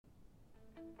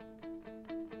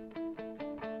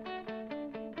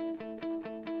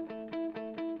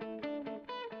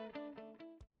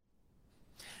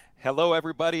Hello,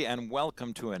 everybody, and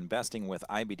welcome to Investing with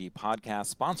IBD podcast,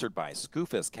 sponsored by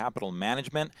Skoofis Capital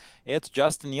Management. It's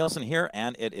Justin Nielsen here,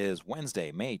 and it is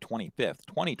Wednesday, May 25th,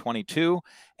 2022.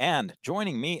 And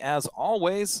joining me, as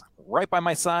always, right by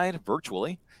my side,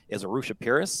 virtually, is Arusha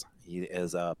Peiris. He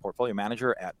is a portfolio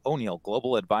manager at O'Neill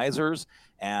Global Advisors.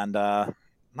 And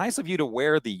nice of you to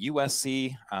wear the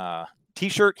USC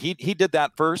T-shirt. He did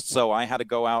that first, so I had to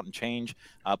go out and change,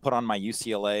 put on my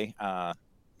UCLA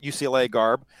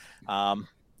garb.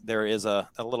 There is a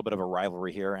little bit of a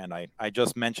rivalry here, and I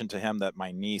just mentioned to him that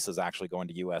my niece is actually going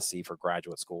to USC for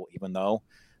graduate school, even though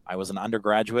I was an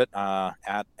undergraduate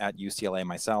at UCLA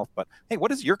myself. But hey,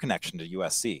 what is your connection to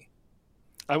USC?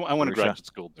 I went to graduate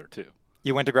school there too.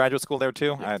 You went to graduate school there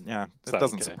too? Yeah, it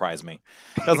doesn't surprise me.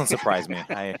 It doesn't surprise me.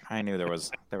 I knew there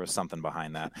was something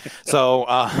behind that. So,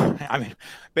 I mean,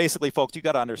 basically, folks, you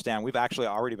got to understand, we've actually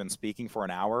already been speaking for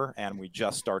an hour, and we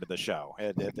just started the show.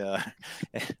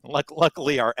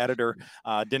 Luckily, our editor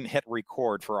didn't hit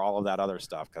record for all of that other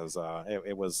stuff because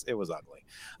it was ugly.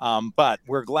 But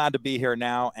we're glad to be here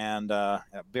now, and a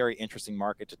very interesting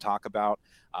market to talk about.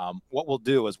 What we'll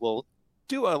do is we'll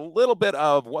do a little bit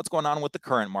of what's going on with the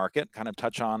current market, kind of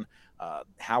touch on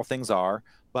how things are.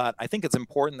 But I think it's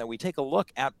important that we take a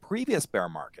look at previous bear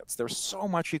markets. There's so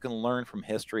much you can learn from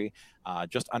history,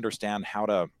 just understand how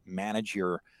to manage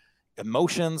your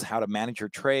emotions, how to manage your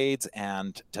trades,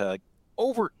 and to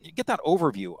get that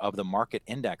overview of the market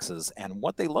indexes and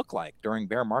what they look like during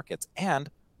bear markets,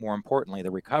 and more importantly,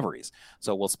 the recoveries.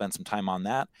 So we'll spend some time on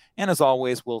that. And as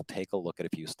always, we'll take a look at a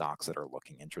few stocks that are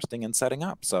looking interesting and setting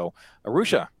up. So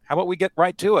Arusha, how about we get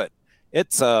right to it?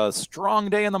 It's a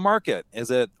strong day in the market. Is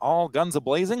it all guns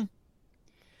a-blazing?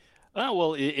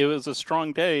 Well, it was a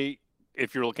strong day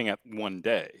if you're looking at one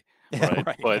day, right?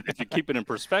 Right. But if you keep it in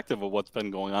perspective of what's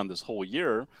been going on this whole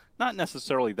year, not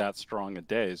necessarily that strong a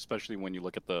day, especially when you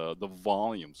look at the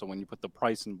volume. So when you put the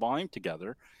price and volume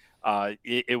together,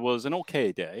 it was an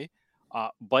okay day,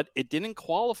 but it didn't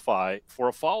qualify for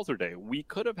a falter day. We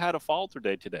could have had a falter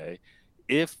day today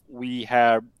if we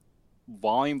had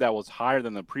volume that was higher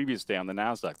than the previous day on the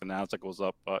Nasdaq. The Nasdaq was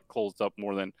up, closed up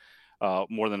more than 1%,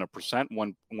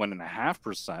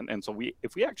 1.5%. And so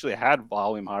if we actually had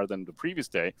volume higher than the previous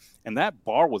day, and that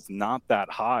bar was not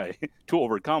that high to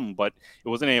overcome, but it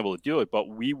wasn't able to do it, but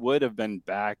we would have been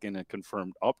back in a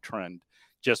confirmed uptrend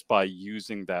just by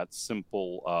using that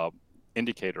simple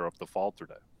indicator of the falter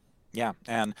day. Yeah,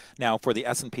 and now for the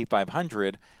S&P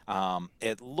 500,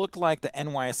 it looked like the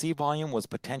NYSE volume was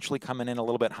potentially coming in a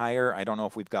little bit higher. I don't know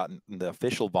if we've gotten the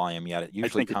official volume yet. It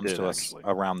usually comes to us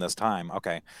around this time.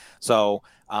 Okay, so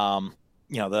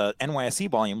the NYSE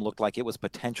volume looked like it was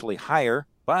potentially higher,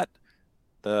 but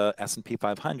the S&P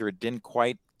 500 didn't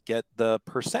quite get the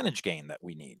percentage gain that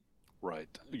we need. Right.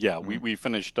 Yeah, we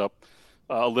finished up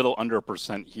a little under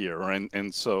 1% here,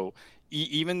 and so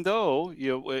even though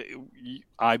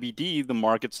IBD, the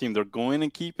market seemed they're going to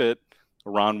keep it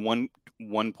around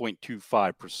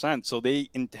 1.25%, so they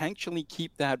intentionally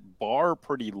keep that bar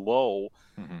pretty low,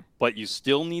 but you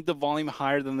still need the volume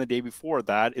higher than the day before.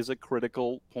 That is a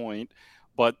critical point.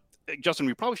 But Justin,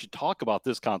 we probably should talk about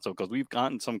this concept because we've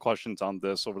gotten some questions on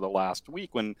this over the last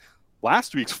week when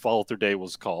last week's falter day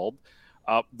was called.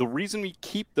 The reason we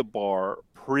keep the bar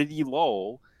pretty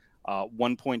low,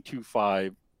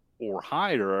 1.25 or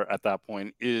higher at that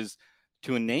point, is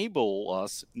to enable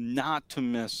us not to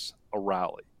miss a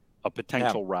rally, a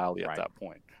potential rally at that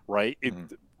point, right?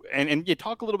 And you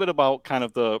talk a little bit about kind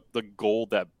of the goal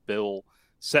that Bill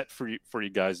set for you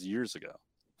guys years ago.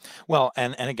 Well,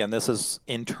 and again, this is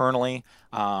internally,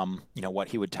 what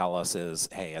he would tell us is,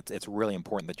 hey, it's really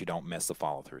important that you don't miss the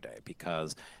follow through day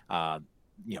because,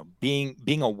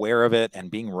 being aware of it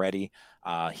and being ready.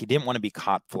 He didn't want to be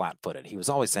caught flat-footed. He was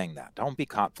always saying that, don't be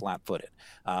caught flat-footed.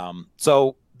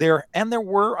 So there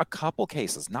were a couple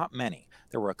cases, not many.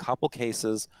 There were a couple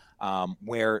cases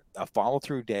where a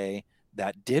follow-through day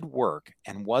that did work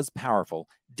and was powerful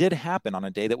did happen on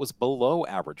a day that was below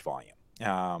average volume.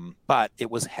 But it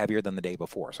was heavier than the day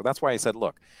before. So that's why I said,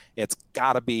 look, it's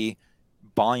got to be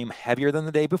volume heavier than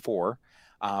the day before.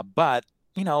 But,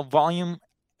 volume,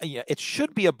 it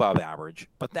should be above average,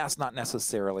 but that's not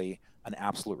necessarily an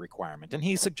absolute requirement. And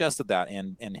he suggested that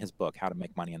in his book, How to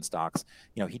Make Money in Stocks.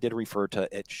 He did refer to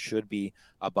it should be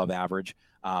above average.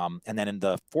 And then in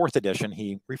the 4th edition,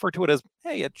 he referred to it as,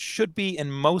 hey, it should be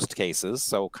in most cases.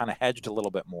 So kind of hedged a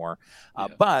little bit more.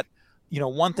 But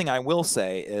one thing I will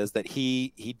say is that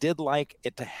he did like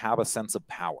it to have a sense of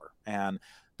power. And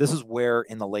this is where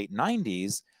in the late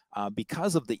 90s,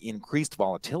 because of the increased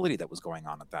volatility that was going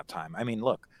on at that time. I mean,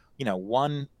 look,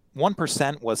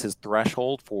 1% was his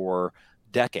threshold for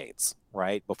decades,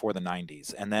 right, before the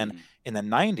 90s. And then in the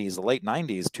 90s, the late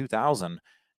 90s, 2000,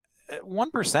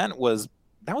 1% was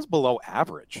below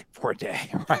average for a day,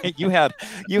 right? You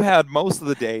had most of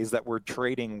the days that were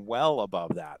trading well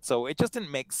above that. So it just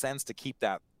didn't make sense to keep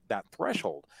that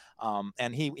threshold.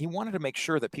 And he wanted to make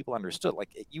sure that people understood, like,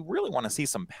 you really want to see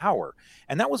some power.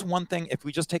 And that was one thing. If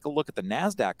we just take a look at the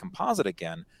NASDAQ composite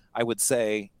again, I would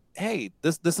say, hey,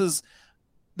 this is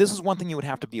one thing you would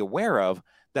have to be aware of,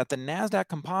 that the NASDAQ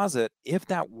composite, if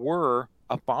that were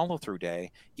a follow-through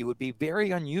day, it would be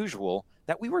very unusual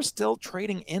that we were still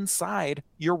trading inside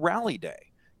your rally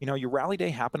day. Your rally day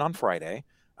happened on Friday.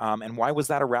 And why was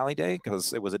that a rally day?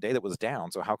 Because it was a day that was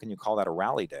down. So how can you call that a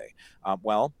rally day?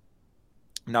 Well,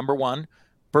 number one,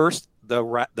 first,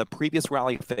 the previous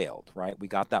rally failed, right? We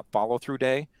got that follow-through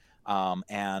day,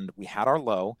 and we had our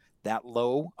low. That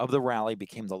low of the rally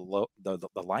became the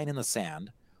line in the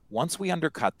sand. Once we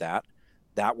undercut that,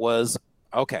 that was,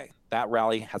 okay, that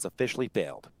rally has officially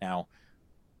failed. Now,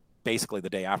 basically the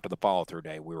day after the follow-through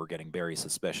day, we were getting very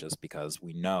suspicious, because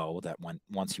we know that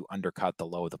once you undercut the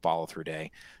low of the follow-through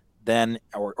day, then,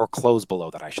 or close below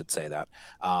that, I should say that,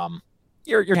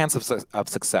 your chances of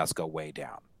success go way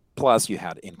down. Plus, you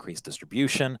had increased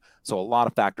distribution. So a lot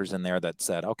of factors in there that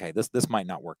said, okay, this might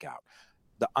not work out.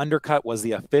 The undercut was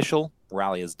the official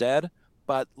rally is dead.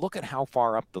 But look at how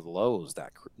far up the lows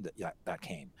that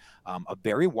came. A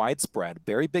very wide spread,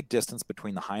 very big distance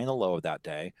between the high and the low of that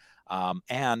day.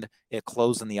 And it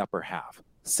closed in the upper half.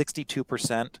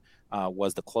 62%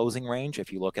 was the closing range.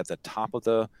 If you look at the top of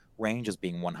the range as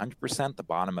being 100%, the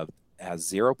bottom as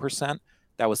 0%,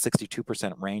 that was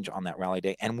 62% range on that rally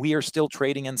day. And we are still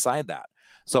trading inside that.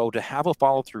 So to have a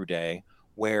follow-through day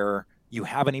where you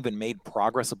haven't even made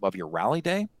progress above your rally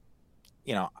day,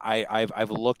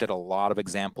 I've looked at a lot of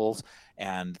examples,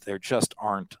 and there just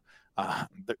aren't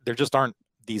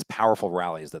these powerful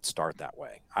rallies that start that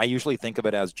way. I usually think of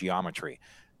it as geometry.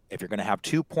 If you're going to have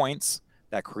 2 points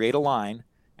that create a line,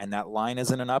 and that line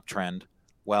is in an uptrend,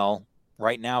 well,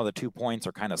 right now the 2 points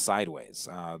are kind of sideways.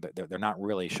 They're not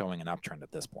really showing an uptrend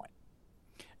at this point.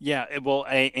 Yeah, well,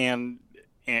 and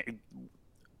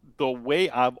the way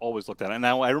I've always looked at it, and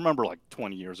now I remember like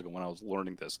 20 years ago when I was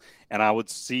learning this, and I would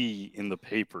see in the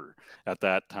paper at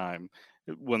that time,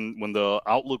 when the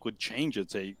outlook would change,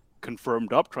 it's a confirmed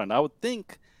uptrend. I would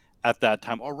think at that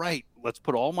time, all right, let's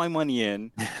put all my money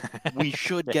in. We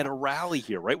should get a rally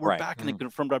here, right? We're back in a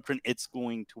confirmed uptrend. It's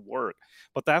going to work.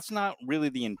 But that's not really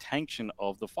the intention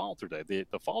of the follow-through day.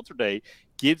 The follow-through day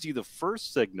gives you the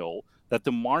first signal that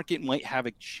the market might have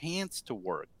a chance to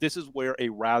work. This is where a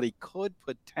rally could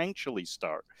potentially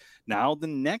start. Now, the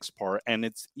next part, and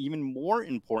it's even more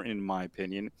important in my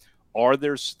opinion, are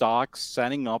there stocks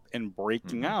setting up and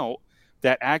breaking out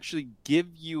that actually give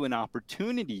you an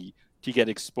opportunity to get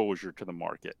exposure to the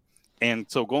market? And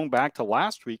so going back to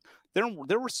last week, there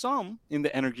were some in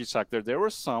the energy sector. There were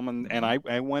some, and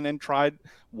I went and tried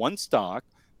one stock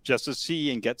just to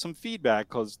see and get some feedback,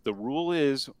 because the rule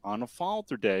is on a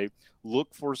follow-through day,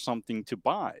 look for something to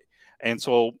buy. And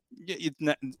so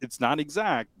it's not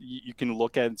exact. You can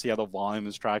look at it and see how the volume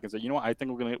is tracking and say, I think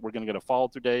we're gonna get a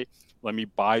follow-through day. Let me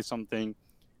buy something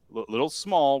little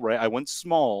small, right? I went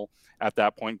small at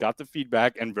that point, got the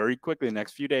feedback, and very quickly the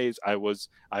next few days I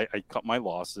cut my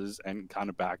losses and kind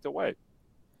of backed away.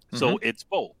 So it's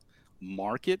both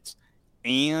markets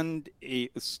and a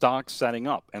stock setting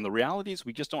up. And the reality is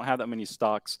we just don't have that many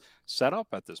stocks set up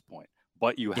at this point.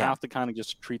 But you have to kind of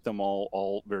just treat them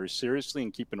all very seriously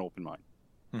and keep an open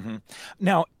mind.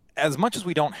 Now, as much as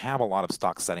we don't have a lot of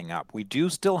stocks setting up, we do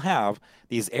still have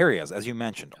these areas, as you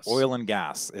mentioned. Oil and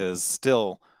gas is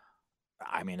still,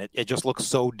 I mean, it just looks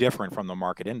so different from the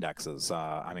market indexes.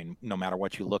 I mean, no matter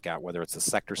what you look at, whether it's the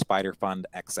Sector Spider Fund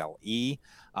XLE,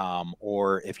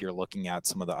 or if you're looking at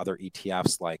some of the other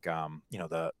ETFs like,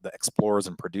 the explorers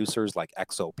and producers like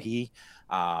XOP,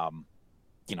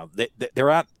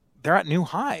 they're at new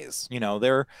highs.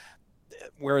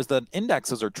 Whereas the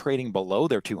indexes are trading below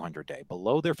their 200-day,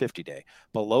 below their 50-day,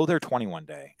 below their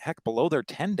 21-day, heck, below their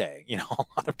 10-day. A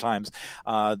lot of times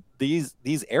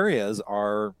these areas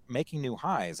are making new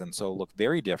highs, and so look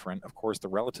very different. Of course, the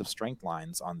relative strength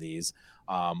lines on these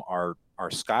are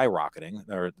skyrocketing.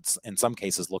 They're in some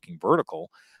cases looking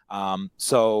vertical.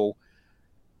 So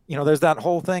there's that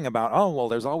whole thing about, oh, well,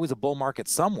 there's always a bull market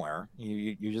somewhere.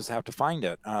 You just have to find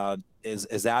it.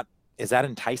 Is that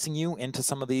enticing you into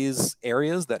some of these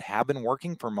areas that have been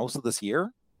working for most of this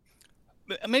year?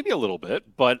 Maybe a little bit,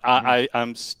 but Hmm.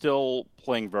 I'm still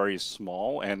playing very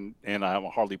small, and I'm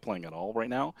hardly playing at all right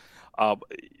now. Uh,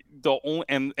 the only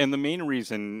and the main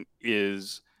reason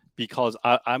is because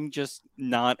I'm just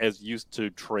not as used to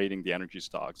trading the energy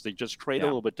stocks. They just trade a Yeah.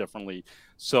 little bit differently,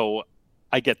 so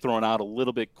I get thrown out a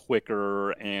little bit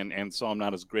quicker, and so I'm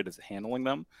not as great at handling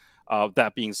them.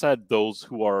 That being said, those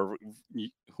who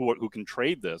can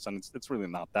trade this, and it's really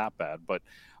not that bad, but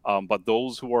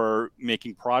those who are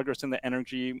making progress in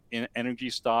energy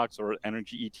stocks or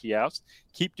energy ETFs,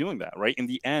 keep doing that, right? In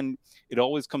the end, it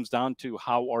always comes down to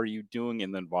how are you doing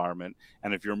in the environment,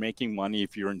 and if you're making money,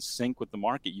 if you're in sync with the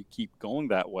market, you keep going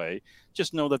that way.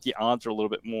 Just know that the odds are a little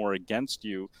bit more against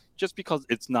you, just because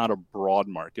it's not a broad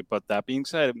market. But that being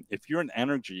said, if you're in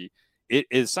energy, it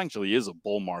essentially is a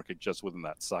bull market just within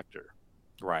that sector.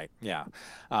 Right. Yeah.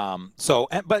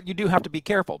 But you do have to be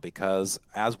careful because,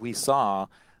 as we saw,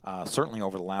 certainly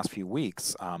over the last few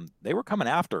weeks, they were coming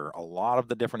after a lot of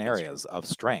the different That's true. areas of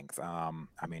strength. I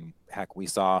mean, heck, we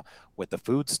saw with the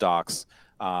food stocks.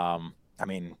 I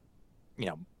mean, you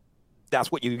know,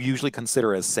 that's what you usually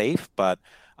consider as safe, but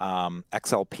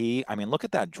XLP, I mean, look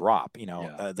at that drop.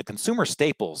 Yeah. The consumer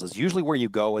staples is usually where you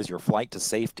go as your flight to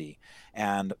safety.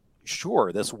 And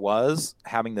sure, this was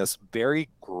having this very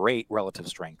great relative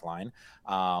strength line,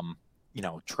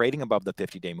 trading above the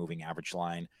 50-day moving average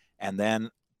line. And then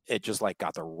it just like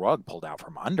got the rug pulled out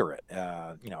from under it.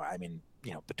 I mean,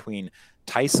 between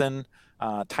Tyson,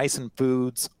 Tyson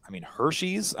Foods, I mean,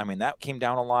 Hershey's, I mean, that came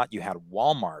down a lot. You had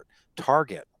Walmart,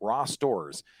 Target, Ross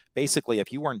stores. Basically,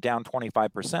 if you weren't down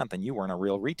 25%, then you weren't a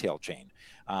real retail chain,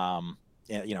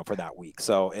 for that week.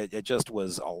 So it just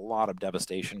was a lot of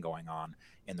devastation going on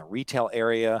in the retail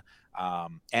area.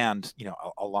 And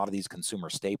a lot of these consumer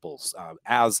staples,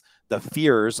 as the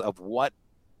fears of what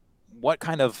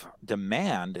kind of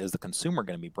demand is the consumer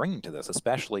going to be bringing to this,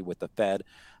 especially with the Fed,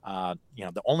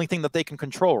 the only thing that they can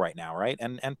control right now, right?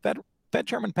 And Fed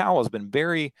Chairman Powell has been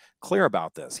very clear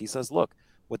about this. He says, look,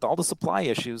 with all the supply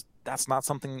issues, that's not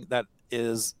something that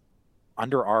is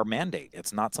under our mandate.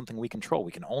 It's not something we control.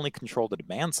 We can only control the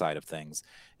demand side of things.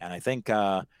 And I think,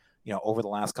 over the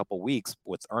last couple of weeks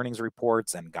with earnings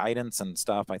reports and guidance and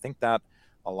stuff, I think that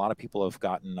a lot of people have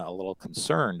gotten a little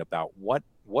concerned about what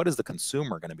is the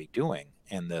consumer going to be doing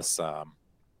in this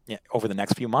over the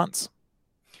next few months.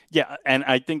 Yeah, and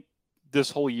I think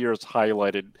this whole year has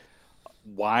highlighted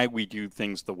why we do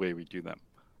things the way we do them.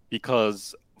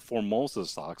 Because for most of the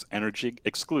stocks, energy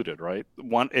excluded, right?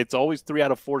 It's always 3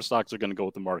 out of 4 stocks are going to go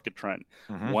with the market trend.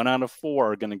 Mm-hmm. 1 out of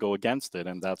 4 are going to go against it,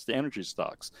 and that's the energy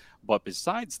stocks. But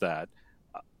besides that,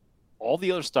 uh, all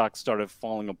the other stocks started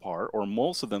falling apart, or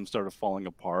most of them started falling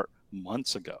apart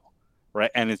months ago,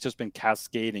 right? And it's just been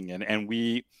cascading.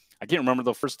 I can't remember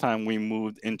the first time we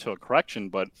moved into a correction,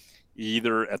 but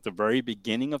either at the very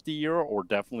beginning of the year or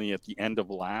definitely at the end of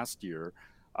last year,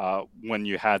 when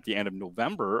you had the end of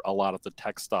November, a lot of the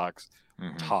tech stocks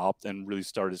Mm-hmm. topped and really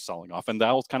started selling off. And that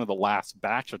was kind of the last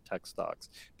batch of tech stocks.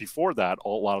 Before that, a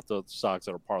lot of the stocks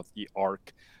that are part of the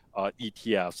ARK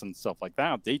ETFs and stuff like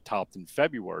that, they topped in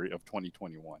February of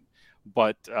 2021.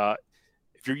 But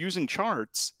if you're using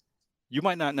charts, you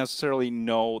might not necessarily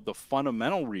know the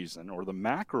fundamental reason or the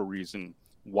macro reason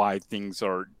why things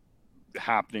are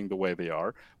happening the way they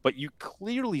are, but you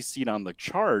clearly see it on the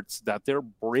charts that they're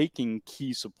breaking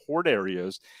key support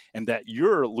areas and that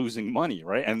you're losing money,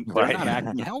 right? And they're Right. not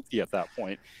acting healthy at that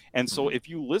point. And so Mm-hmm. if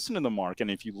you listen to the market,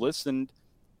 and if you listened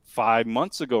 5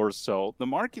 months ago or so, the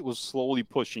market was slowly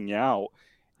pushing out,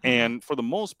 Mm-hmm. and for the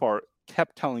most part,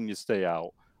 kept telling you to stay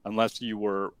out unless you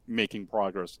were making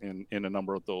progress in a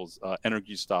number of those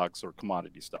energy stocks or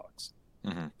commodity stocks.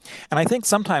 Mm-hmm. And I think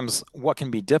sometimes what can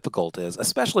be difficult is,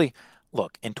 especially,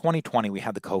 look, in 2020, we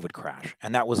had the COVID crash,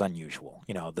 and that was unusual.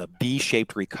 The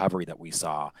B-shaped recovery that we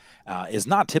saw is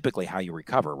not typically how you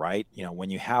recover, right? When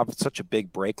you have such a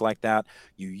big break like that,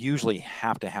 you usually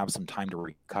have to have some time to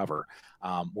recover.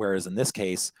 Whereas in this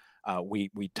case,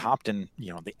 we topped in,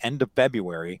 the end of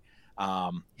February,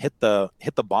 hit the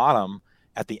bottom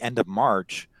at the end of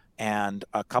March, and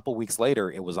a couple weeks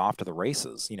later, it was off to the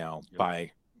races.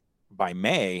 Yep. By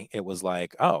May, it was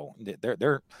like, oh,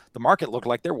 the market looked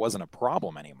like there wasn't a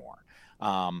problem anymore.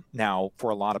 Now, for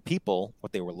a lot of people,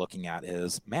 what they were looking at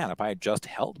is, man, if I had just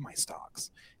held my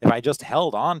stocks, if I just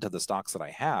held on to the stocks that I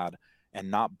had and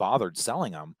not bothered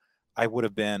selling them, I would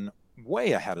have been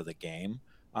way ahead of the game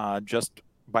just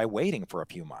by waiting for a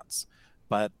few months.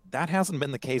 But that hasn't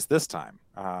been the case this time.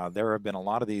 There have been a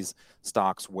lot of these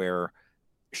stocks where,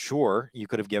 sure, you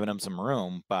could have given them some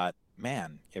room, but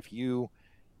man, if you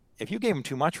gave him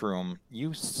too much room,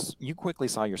 you quickly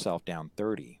saw yourself down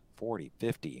 30, 40,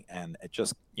 50, and it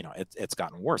just, it's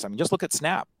gotten worse. I mean, just look at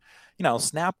Snap.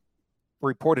 Snap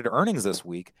reported earnings this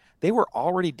week. They were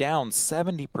already down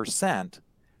 70%.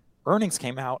 Earnings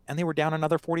came out and they were down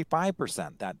another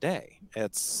 45% that day.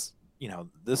 It's,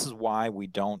 this is why we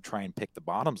don't try and pick the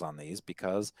bottoms on these,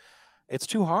 because it's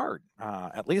too hard.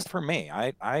 At least for me,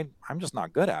 I'm just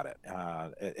not good at it.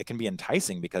 It can be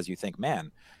enticing because you think,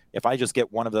 man, if I just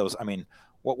get one of those, I mean,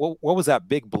 what was that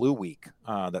big blue week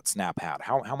that Snap had?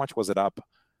 How much was it up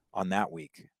on that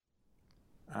week?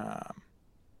 Up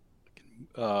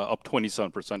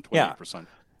 27%,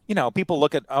 28%. People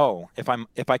look at,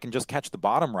 if I can just catch the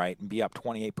bottom right and be up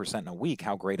 28% in a week,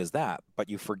 how great is that? But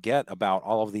you forget about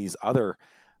all of these other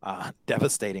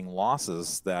devastating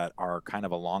losses that are kind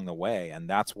of along the way. And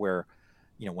that's where,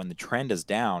 when the trend is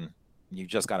down, you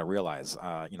just got to realize,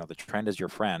 the trend is your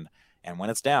friend. And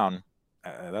when it's down,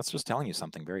 that's just telling you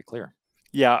something very clear.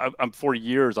 Yeah, for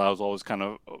years, I was always kind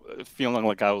of feeling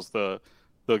like I was the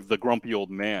grumpy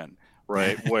old man,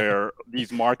 right? Where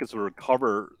these markets would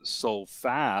recover so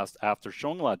fast after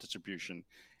showing a lot of distribution.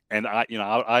 And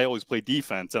I always play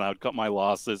defense, and I would cut my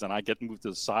losses and I get moved to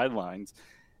the sidelines,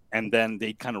 and then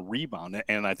they kind of rebound.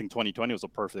 And I think 2020 was a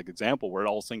perfect example where it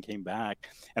all of a sudden came back,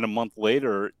 and a month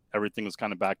later, everything was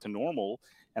kind of back to normal.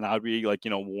 And I'd be like,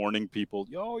 warning people,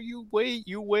 yo, you wait,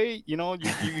 you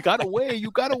gotta weigh,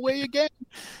 you gotta weigh again.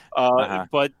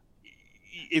 But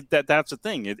that's the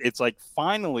thing. It's like,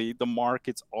 finally, the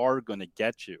markets are going to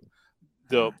get you.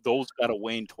 Those got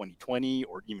away in 2020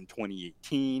 or even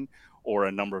 2018, or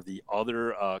a number of the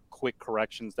other quick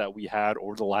corrections that we had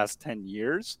over the last 10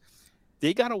 years.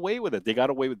 They got away with it. They got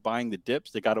away with buying the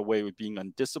dips. They got away with being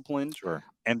undisciplined. Sure.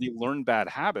 And they learned bad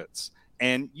habits.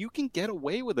 And you can get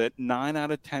away with it 9 out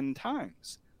of 10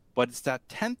 times. But it's that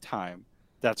 10th time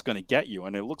that's going to get you.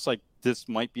 And it looks like this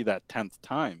might be that 10th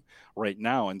time right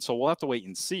now. And so we'll have to wait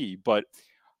and see. But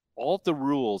all the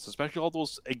rules, especially all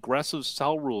those aggressive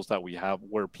sell rules that we have,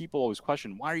 where people always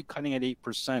question, why are you cutting at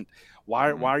 8%?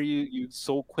 Why are you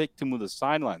so quick to move the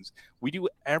sidelines? We do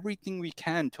everything we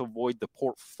can to avoid the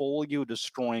portfolio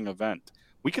destroying event.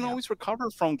 We can always recover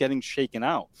from getting shaken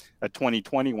out. At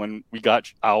 2020, when we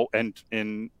got out and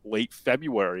in late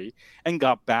February and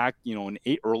got back, in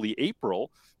early April,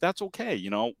 that's okay.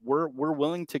 We're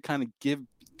willing to kind of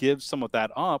give some of that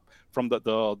up from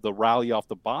the rally off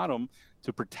the bottom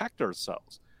to protect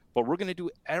ourselves. But we're going to do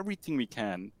everything we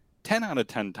can 10 out of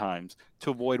 10 times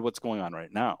to avoid what's going on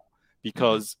right now,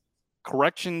 because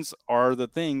corrections are the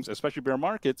things, especially bear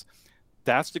markets.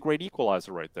 That's the great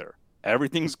equalizer right there.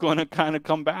 Everything's going to kind of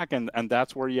come back, and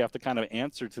that's where you have to kind of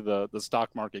answer to the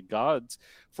stock market gods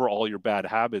for all your bad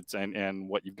habits and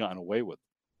what you've gotten away with.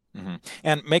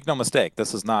 And make no mistake,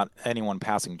 this is not anyone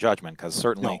passing judgment, because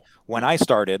certainly when I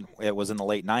started, it was in the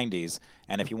late 90s.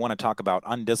 And if you want to talk about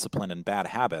undisciplined and bad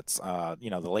habits,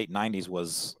 the late 90s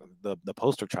was the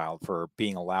poster child for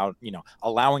being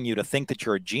allowing you to think that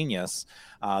you're a genius,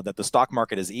 that the stock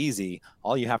market is easy.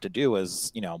 All you have to do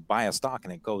is, buy a stock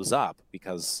and it goes up,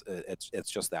 because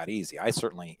it's just that easy. I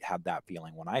certainly had that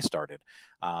feeling when I started.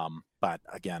 But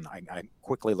again, I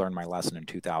quickly learned my lesson in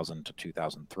 2000 to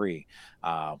 2003,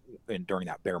 during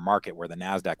that bear market where the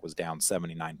NASDAQ was down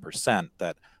 79%,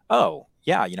 that,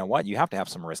 you know what? You have to have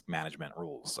some risk management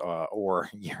rules, or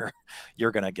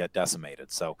you're going to get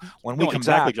decimated. So when we come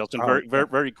back, Justin, very,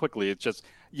 very quickly, it's just,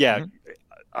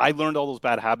 I learned all those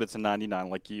bad habits in 99,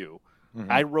 like you.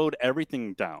 I wrote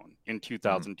everything down in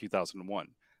 2000, 2001.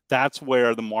 That's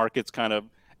where the markets kind of,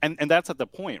 and that's at the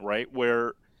point, right,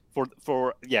 where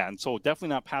and so definitely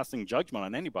not passing judgment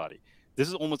on anybody. This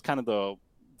is almost kind of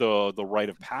the rite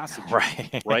of passage,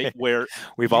 right? Where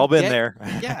we've all been there.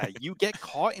 You get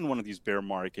caught in one of these bear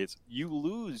markets, you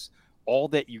lose all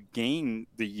that you gained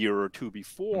the year or two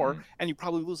before, and you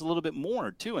probably lose a little bit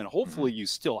more too. And hopefully you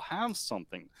still have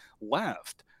something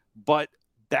left. But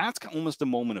that's almost the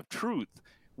moment of truth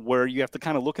where you have to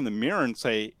kind of look in the mirror and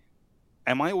say,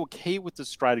 am I okay with this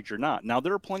strategy or not? Now,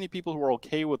 there are plenty of people who are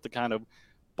okay with the kind of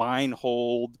buy and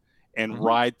hold and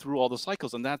ride through all the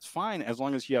cycles, and that's fine as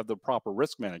long as you have the proper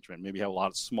risk management. Maybe you have a lot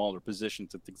of smaller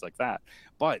positions and things like that.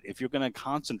 But if you're going to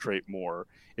concentrate more,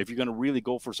 if you're going to really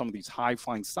go for some of these high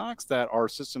flying stocks that our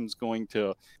system's going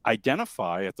to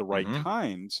identify at the right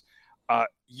times,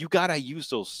 you got to use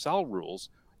those sell rules.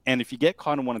 And if you get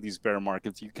caught in one of these bear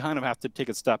markets, you kind of have to take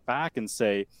a step back and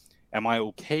say, am I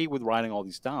okay with writing all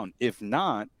these down? If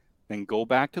not, then go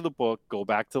back to the book, go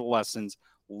back to the lessons,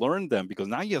 learn them, because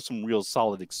now you have some real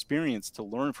solid experience to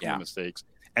learn from your mistakes.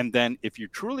 And then if you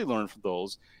truly learn from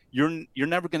those, you're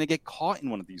never going to get caught in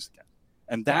one of these again.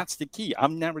 And that's the key.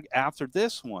 I'm never, after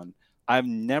this one, I've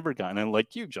never gotten, and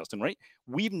like you, Justin, right?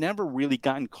 We've never really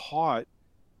gotten caught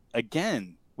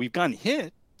again. We've gotten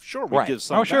hit. Sure, we Right. give Oh,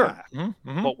 some sure. back,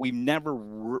 Mm-hmm. but we've never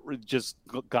just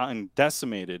gotten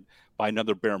decimated by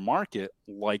another bear market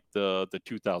like the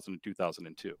 2000 and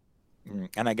 2002.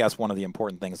 And I guess one of the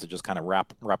important things to just kind of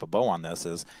wrap a bow on this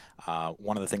is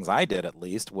one of the things I did, at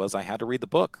least, was I had to read the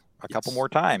book a couple Yes. more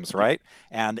times, right?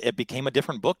 And it became a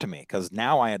different book to me because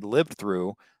now I had lived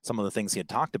through some of the things he had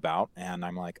talked about, and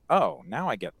I'm like, oh, now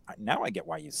I get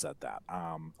why you said that.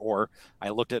 Or I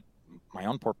looked at my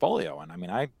own portfolio, and I mean,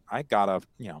 I got a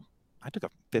I took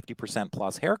a 50%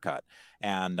 plus haircut,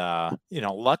 and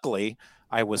luckily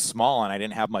I was small and I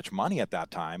didn't have much money at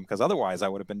that time, because otherwise I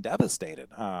would have been devastated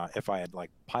if I had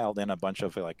like piled in a bunch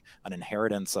of like an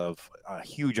inheritance of a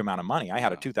huge amount of money. I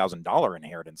had a $2,000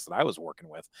 inheritance that I was working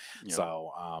with. Yeah.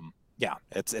 So yeah,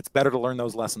 it's better to learn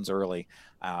those lessons early.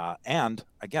 And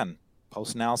again,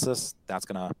 post analysis, that's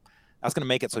gonna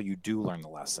make it so you do learn the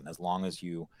lesson, as long as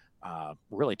you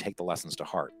really take the lessons to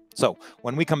heart. So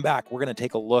when we come back, we're going to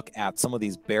take a look at some of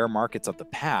these bear markets of the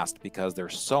past, because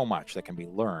there's so much that can be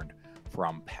learned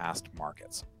from past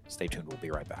markets. Stay tuned. We'll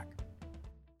be right back.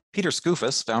 Peter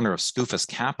Skoufis, founder of Skoufis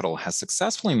Capital, has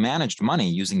successfully managed money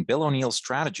using Bill O'Neill's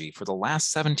strategy for the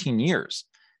last 17 years.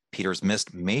 Peter's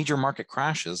missed major market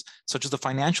crashes, such as the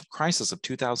financial crisis of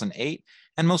 2008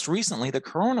 and most recently the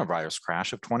coronavirus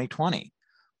crash of 2020.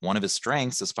 One of his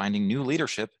strengths is finding new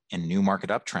leadership in new market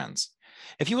uptrends.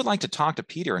 If you would like to talk to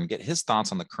Peter and get his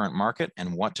thoughts on the current market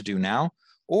and what to do now,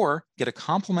 or get a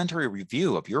complimentary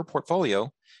review of your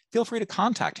portfolio, feel free to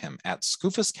contact him at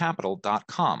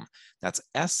skoufiscapital.com. That's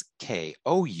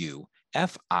SKOUFIS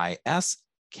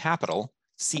Capital,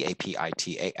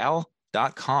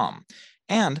 CAPITAL.com.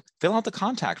 And fill out the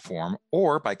contact form,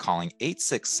 or by calling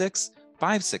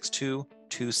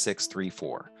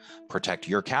 866-562-2634. Protect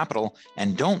your capital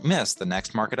and don't miss the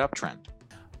next market uptrend.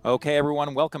 Okay,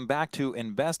 everyone, welcome back to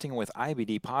Investing with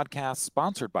IBD podcast,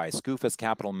 sponsored by Skoufis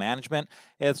Capital Management.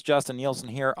 It's Justin Nielsen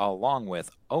here, along with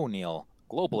O'Neill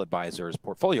Global Advisors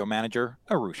portfolio manager,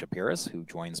 Arusha Peiris, who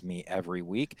joins me every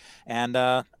week. And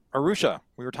Arusha,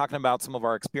 we were talking about some of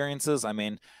our experiences. I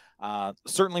mean,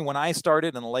 certainly when I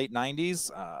started in the late 90s,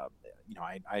 I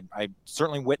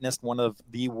certainly witnessed one of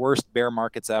the worst bear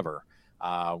markets ever.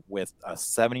 With a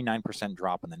 79%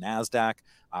 drop in the NASDAQ.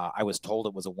 I was told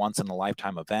it was a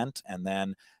once-in-a-lifetime event. And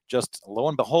then just lo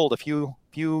and behold, a few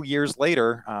years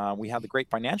later, we had the great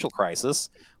financial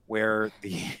crisis, where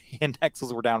the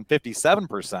indexes were down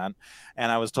 57%.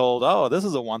 And I was told, oh, this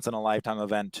is a once-in-a-lifetime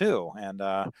event too. And,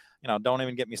 don't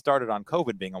even get me started on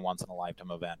COVID being a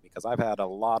once-in-a-lifetime event, because I've had a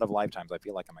lot of lifetimes. I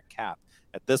feel like I'm a cat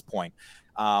at this point.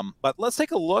 But let's take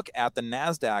a look at the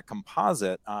NASDAQ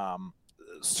composite.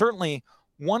 Certainly,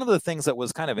 one of the things that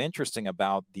was kind of interesting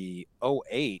about the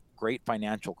 08 great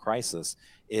financial crisis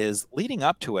is leading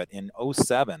up to it in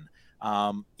 07,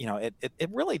 it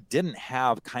really didn't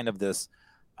have kind of this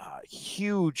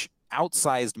huge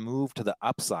outsized move to the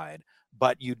upside,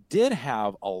 but you did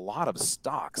have a lot of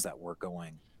stocks that were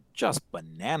going just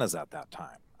bananas at that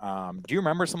time. Do you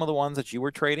remember some of the ones that you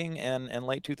were trading in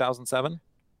late 2007?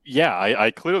 Yeah,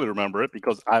 I clearly remember it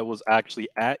because I was actually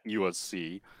at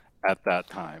USC at that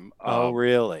time. Oh,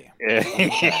 really?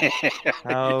 Okay.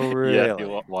 Oh, Yeah.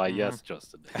 really? Why, Mhm. yes,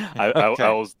 Justin. I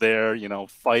Okay. was there,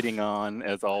 fighting on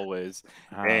as always.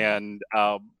 And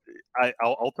I'll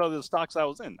tell you the stocks I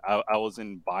was in. I was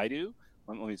in Baidu.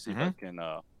 Let me see if I can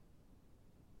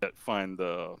find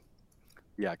the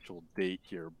actual date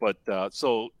here. But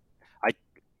so I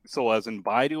was in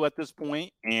Baidu at this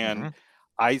point, and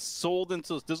I sold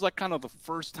into this is like kind of the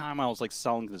first time I was like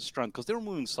selling this trend, because they were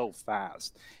moving so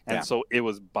fast. And Yeah. so it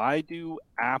was Baidu,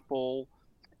 Apple,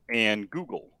 and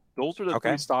Google. Those were the Okay.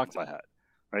 three stocks I had.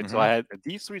 Right. So I had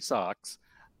these three stocks,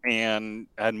 and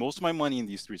I had most of my money in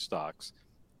these three stocks.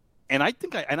 And I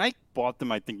think I bought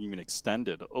them, I think, even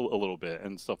extended a little bit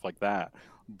and stuff like that.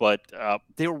 But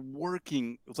they were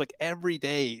working. It was like every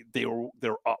day they're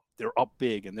up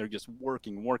big, and they're just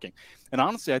working. And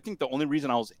honestly, I think the only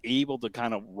reason I was able to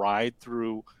kind of ride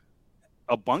through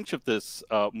a bunch of this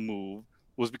move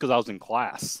was because I was in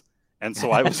class. And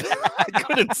so I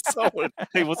couldn't sell it.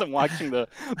 I wasn't watching the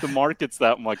markets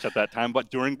that much at that time.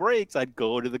 But during breaks, I'd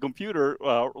go to the computer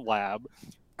lab,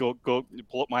 go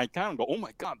pull up my account and go, oh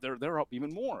my God, they're up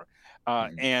even more.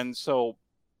 And so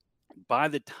by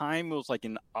the time it was like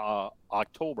in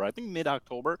October, I think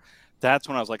mid-October, that's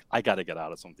when I was like, I got to get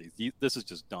out of some of these. This is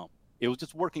just dumb. It was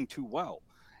just working too well.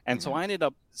 And so I ended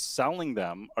up selling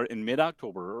them in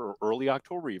mid-October or early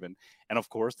October even. And of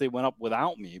course, they went up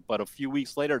without me. But a few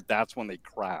weeks later, that's when they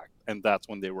cracked. And that's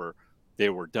when they were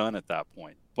done at that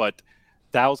point. But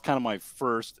that was kind of my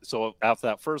first. So after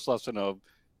that first lesson of,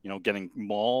 getting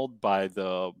mauled by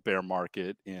the bear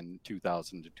market in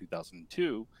 2000 to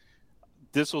 2002,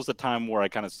 this was the time where I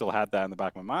kind of still had that in the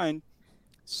back of my mind.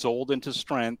 Sold into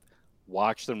strength,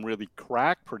 watched them really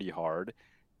crack pretty hard,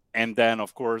 and then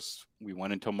of course we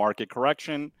went into market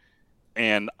correction,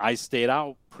 and I stayed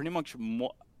out pretty much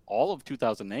all of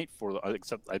 2008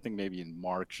 except I think maybe in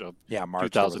March of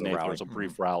March there was a 2008 there rally. was a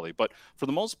brief rally, but for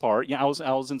the most part, I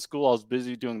was in school, I was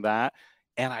busy doing that,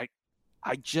 and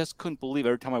I just couldn't believe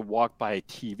every time I walked by a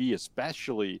TV,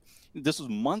 especially this was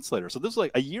months later. So this was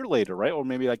like a year later, right? Or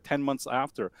maybe like 10 months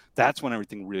after. That's when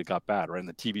everything really got bad, right? And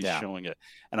the TV's showing it.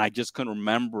 And I just couldn't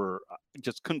remember,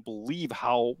 just couldn't believe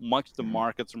how much the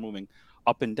markets are moving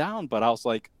up and down. But I was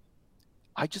like,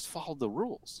 I just followed the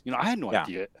rules. I had no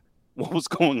idea what was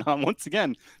going on. Once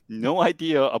again, no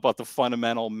idea about the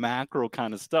fundamental macro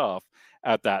kind of stuff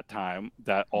at that time,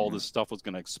 that all this stuff was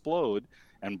going to explode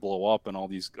and blow up and all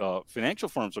these financial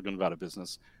firms are going to go out of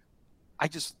business. I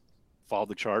just followed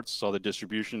the charts, saw the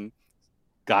distribution,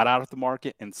 got out of the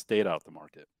market, and stayed out of the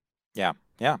market. Yeah.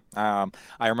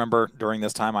 I remember during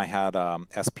this time I had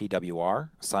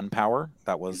SPWR, SunPower.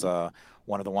 That was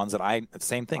one of the ones that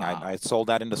same thing. Wow. I sold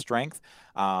that into strength.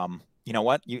 You know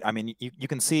what? You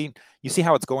can see,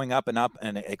 how it's going up and up,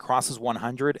 and it crosses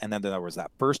 100, and then there was that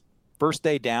first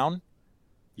day down.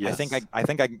 Yes. I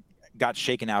think I got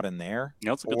shaken out in there.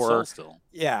 It's a good sell still.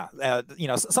 Yeah,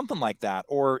 something like that.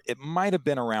 Or it might have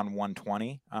been around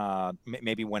 120,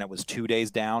 maybe when it was 2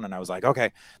 days down, and I was like,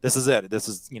 okay, this is it. This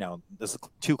is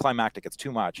too climactic. It's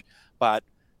too much. But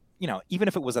even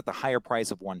if it was at the higher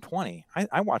price of 120,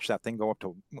 I watched that thing go up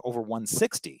to over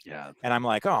 160. Yeah. And I'm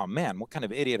like, oh man, what kind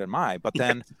of idiot am I? But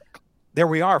then there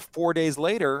we are 4 days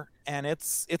later, and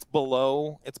it's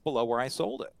below where I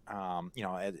sold it.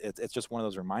 It's just one of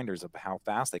those reminders of how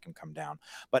fast they can come down.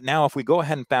 But now if we go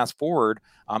ahead and fast forward,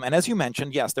 and as you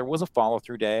mentioned, yes, there was a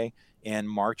follow-through day in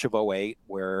March of 2008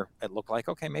 where it looked like,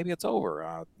 okay, maybe it's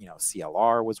over.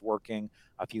 CLR was working,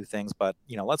 a few things, but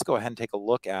let's go ahead and take a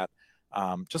look at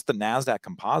just the NASDAQ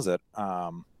composite.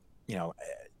 By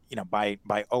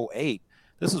 2008,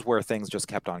 this is where things just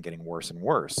kept on getting worse and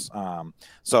worse.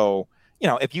 So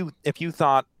if you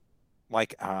thought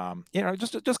like,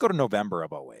 just go to November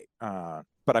of 2008.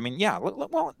 But I mean, yeah,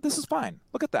 well, this is fine.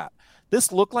 Look at that.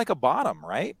 This looked like a bottom,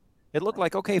 right? It looked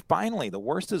like, okay, finally the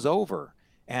worst is over.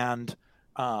 And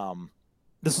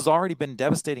this has already been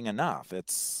devastating enough.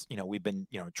 It's, we've been,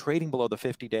 trading below the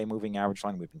 50-day moving average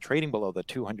line. We've been trading below the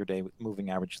 200-day moving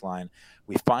average line.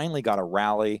 We finally got a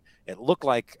rally. It looked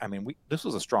like, this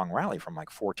was a strong rally from like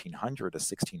 1,400 to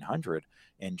 1,600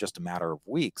 in just a matter of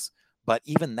weeks. But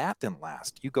even that didn't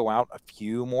last. You go out a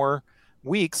few more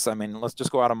weeks. Let's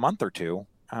just go out a month or two.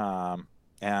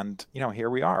 And, here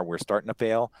we are. We're starting to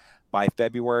fail. By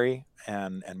February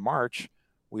and March,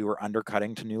 we were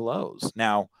undercutting to new lows.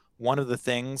 Now, one of the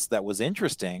things that was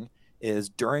interesting is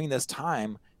during this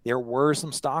time, there were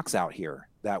some stocks out here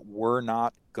that were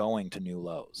not going to new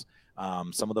lows.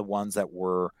 Some of the ones that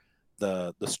were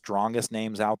the strongest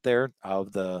names out there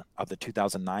of the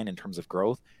 2009 in terms of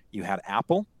growth, you had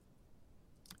Apple.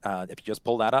 If you just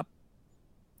pull that up,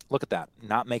 look at that,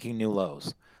 not making new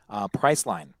lows.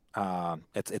 Priceline,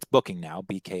 it's booking now,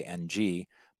 BKNG,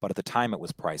 but at the time it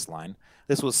was Priceline.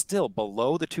 This was still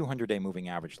below the 200-day moving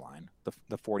average line,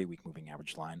 the 40-week moving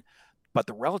average line, but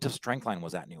the relative strength line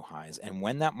was at new highs. And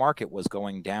when that market was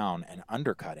going down and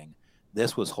undercutting,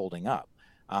 this was holding up.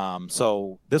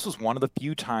 So this was one of the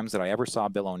few times that I ever saw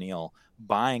Bill O'Neill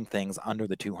buying things under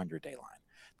the 200-day line,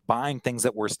 buying things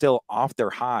that were still off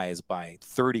their highs by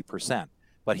 30%.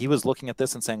 But he was looking at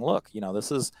this and saying, look,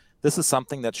 this is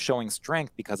something that's showing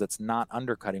strength because it's not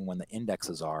undercutting when the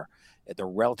indexes are. The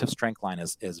relative strength line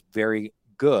is very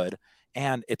good,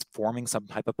 and it's forming some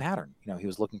type of pattern. He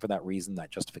was looking for that reason,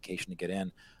 that justification to get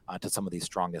in to some of these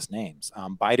strongest names.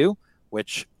 Baidu,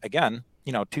 which again,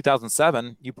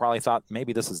 2007, you probably thought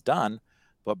maybe this is done,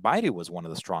 but Baidu was one of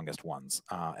the strongest ones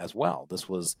as well. This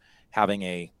was having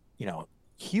a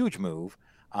huge move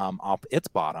off its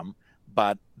bottom,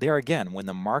 but there again, when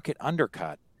the market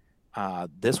undercut,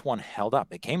 this one held up.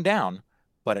 It came down,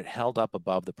 but it held up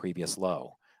above the previous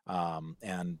low.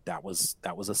 And that was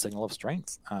a signal of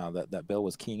strength that Bill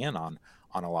was keying in on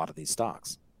a lot of these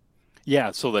stocks.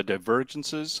 Yeah, so the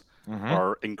divergences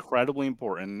are incredibly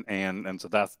important, and so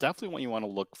that's definitely what you want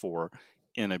to look for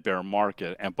in a bear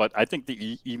market. But I think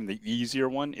even the easier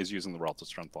one is using the relative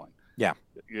strength line. Yeah,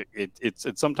 it's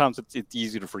sometimes it's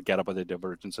easy to forget about the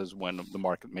divergences when the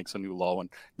market makes a new low, and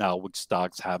now which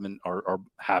stocks haven't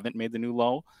made the new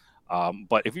low.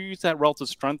 But if you use that relative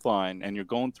strength line and you're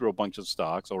going through a bunch of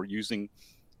stocks or using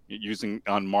using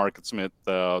on MarketSmith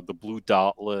the blue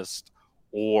dot list,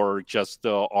 or just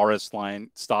the RS line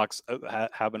stocks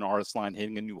have an RS line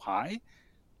hitting a new high,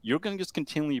 you're going to just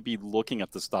continually be looking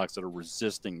at the stocks that are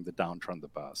resisting the downtrend the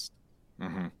best.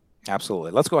 Mm-hmm.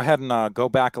 Absolutely. Let's go ahead and go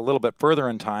back a little bit further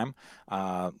in time.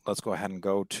 Let's go ahead and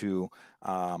go to,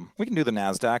 we can do the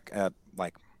NASDAQ at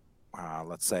like,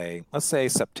 let's say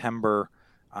September,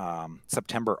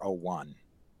 September 01,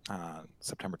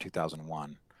 September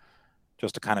 2001,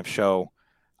 just to kind of show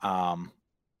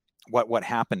what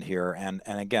happened here. And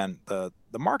again, the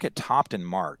market topped in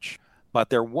March, but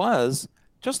there was,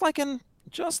 just like in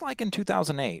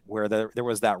 2008, where there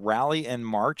was that rally in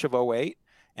March of 08,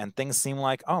 and things seem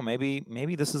like, oh, maybe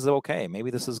this is okay.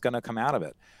 Maybe this is going to come out of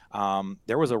it.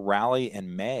 There was a rally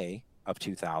in May of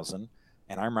 2000,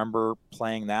 and I remember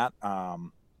playing that,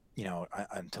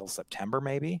 until September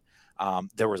maybe.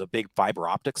 There was a big fiber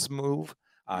optics move.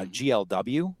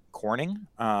 GLW, Corning,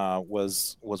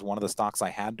 was one of the stocks I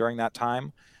had during that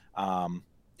time.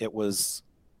 It was,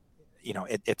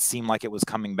 it seemed like it was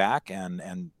coming back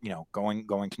and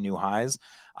going to new highs.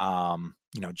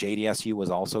 JDSU was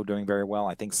also doing very well.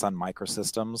 I think Sun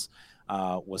Microsystems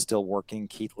was still working.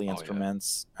 Keithley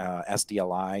Instruments,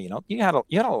 SDLI. You had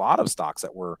a lot of stocks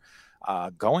that were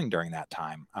going during that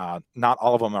time. Not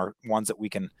all of them are ones that we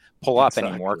can pull up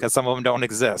anymore, because some of them don't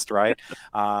exist, right?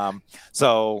 But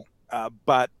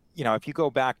if you go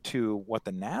back to what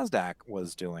the NASDAQ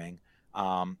was doing,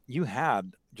 you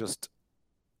had just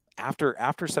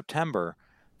after September,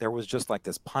 there was just like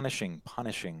this punishing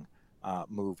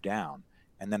move down.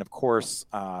 And then, of course,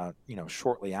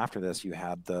 shortly after this, you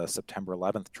had the September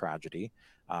 11th tragedy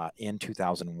in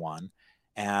 2001.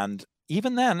 And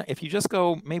even then, if you just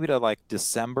go maybe to like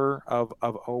December of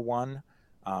 01,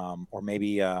 or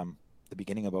maybe the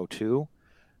beginning of 02,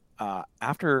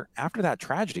 after that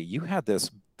tragedy, you had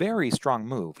this very strong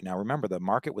move. Now, remember, the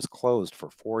market was closed for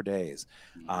 4 days.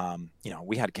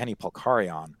 We had Kenny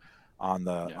Polcari on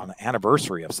the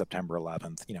anniversary of September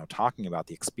 11th, talking about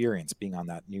the experience being on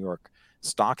that New York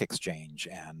Stock Exchange,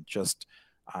 and just,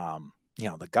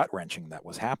 the gut wrenching that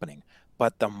was happening.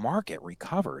 But the market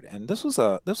recovered, and this was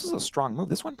a strong move.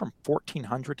 This went from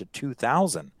 1,400 to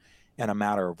 2,000 in a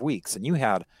matter of weeks. And you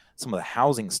had some of the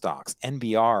housing stocks.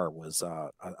 NVR was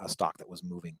a stock that was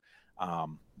moving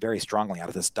very strongly out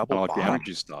of this double bottom. Like the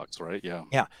energy stocks, right?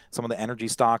 Yeah. Some of the energy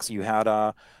stocks. You had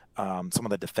some of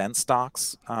the defense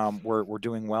stocks were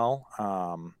doing well.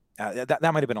 That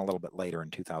might have been a little bit later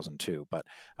in 2002, but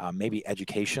maybe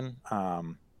education. I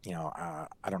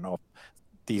don't know if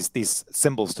these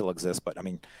symbols still exist, but I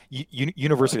mean,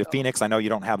 University of Phoenix, I know you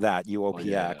don't have that,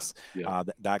 UOPX.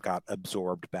 That got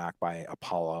absorbed back by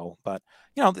Apollo. But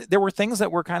there were things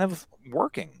that were kind of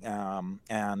working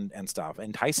and stuff,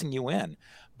 enticing you in.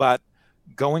 But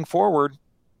going forward,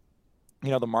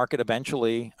 the market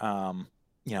eventually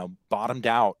bottomed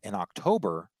out in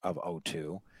October of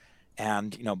 02.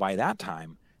 And by that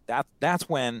time, that's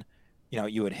when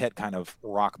you had hit kind of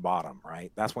rock bottom,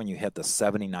 right? That's when you hit the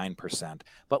 79%.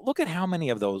 But look at how many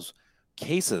of those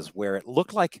cases where it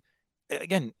looked like,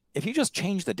 again, if you just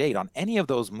change the date on any of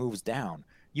those moves down,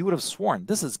 you would have sworn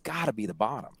this has got to be the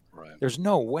bottom. Right. There's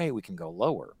no way we can go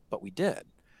lower, but we did.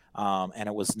 And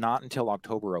it was not until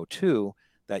October 02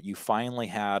 that you finally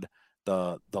had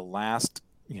the last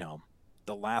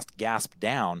gasp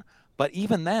down. But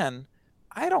even then,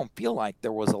 I don't feel like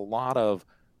there was a lot of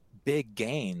big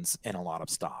gains in a lot of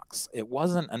stocks. It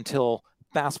wasn't until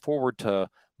fast forward to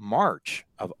March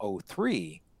of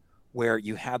 03 where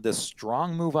you had this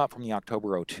strong move up from the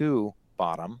October 02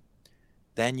 bottom.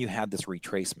 Then you had this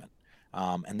retracement.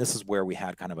 And this is where we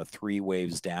had kind of a 3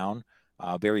 waves down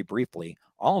very briefly.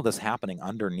 All of this happening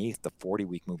underneath the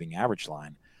 40-week moving average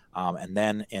line. And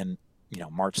then in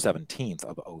March 17th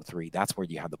of 03, that's where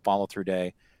you had the follow-through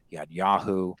day. You had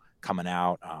Yahoo coming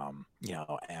out,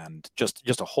 and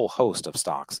just a whole host of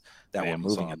stocks that were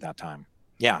moving at that time.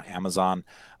 Yeah, Amazon.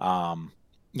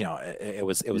 It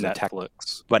was Netflix. A tech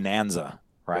bonanza,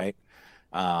 right?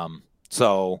 But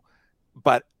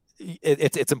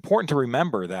it's important to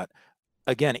remember that,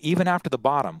 again, even after the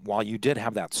bottom, while you did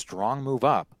have that strong move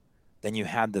up, then you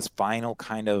had this final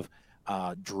kind of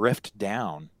drift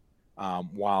down,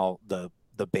 while the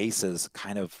bases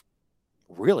kind of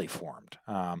really formed.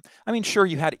 I mean, sure,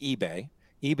 you had eBay.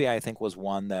 eBay, I think, was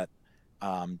one that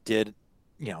did,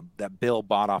 that Bill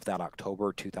bought off that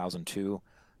October 2002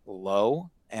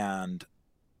 low and,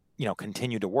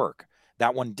 continued to work.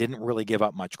 That one didn't really give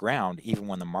up much ground, even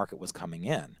when the market was coming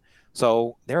in.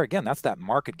 So there again, that's that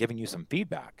market giving you some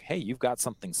feedback. Hey, you've got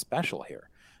something special here.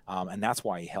 And that's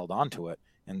why he held on to it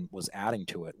and was adding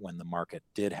to it when the market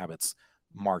did have its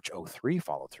March '03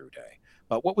 follow through day.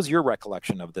 But what was your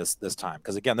recollection of this time?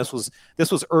 Because again, this was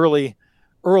early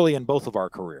in both of our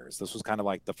careers. This was kind of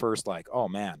like the first, like, oh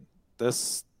man,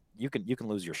 this you can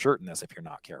lose your shirt in this if you're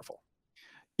not careful.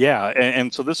 Yeah,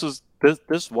 and so this was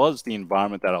the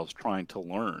environment that I was trying to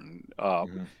learn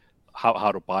Mm-hmm.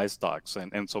 how to buy stocks,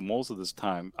 and so most of this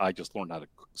time I just learned how to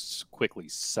quickly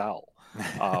sell.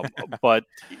 Um, but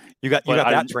You but got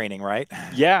I that training, right?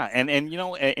 Yeah, and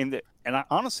and I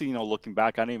honestly, looking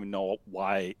back, I don't even know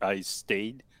why I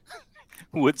stayed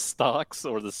with stocks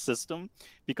or the system,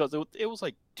 because it was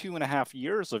like 2.5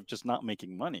 years of just not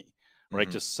making money, right?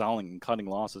 Mm-hmm. Just selling and cutting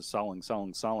losses, selling,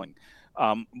 selling, selling.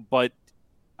 But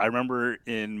I remember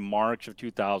in March of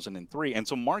 2003, and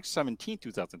so March 17th,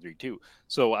 2003 too.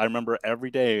 So I remember every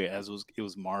day as it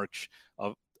was March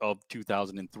of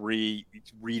 2003,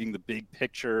 reading the big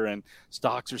picture, and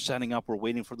stocks are setting up. We're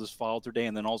waiting for this follow through day,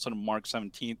 and then all of a sudden, March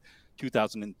 17th,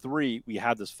 2003, we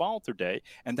had this follow through day,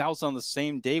 and that was on the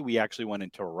same day we actually went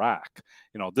into Iraq.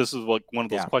 This is like one of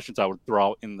those Yeah. questions I would throw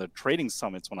out in the trading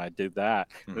summits when I did that,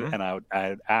 Mm-hmm. and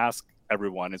I'd ask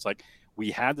everyone. It's like, we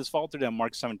had this fall through on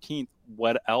March 17th.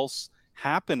 What else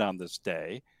happened on this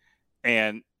day?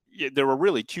 And there were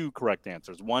really two correct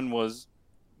answers. One was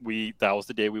that was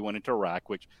the day we went into Iraq,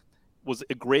 which was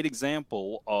a great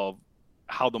example of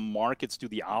how the markets do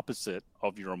the opposite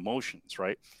of your emotions,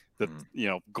 right? That,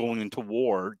 Mm-hmm. going into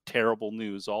war, terrible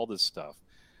news, all this stuff.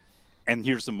 And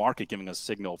here's the market giving a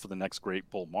signal for the next great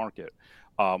bull market.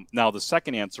 Now, the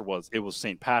second answer was it was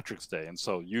St. Patrick's Day, and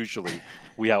so usually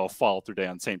we have a follow through day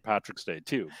on St. Patrick's Day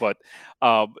too. But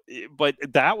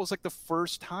that was like the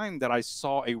first time that I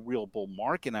saw a real bull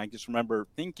market, and I just remember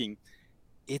thinking,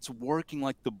 it's working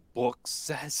like the book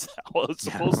says how it's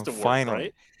supposed to work, Finally.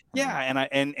 right? Yeah,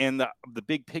 and the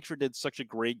big picture did such a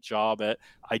great job at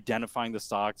identifying the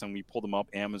stocks, and we pulled them up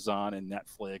Amazon and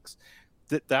Netflix.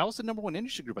 That was the number one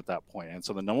industry group at that point, and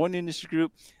so the number one industry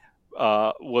group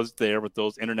was there with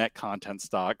those internet content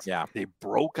stocks. Yeah. They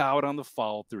broke out on the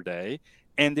follow through day,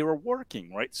 and they were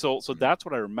working, right. So Mm-hmm. that's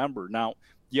what I remember. Now,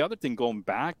 the other thing, going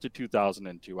back to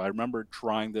 2002, I remember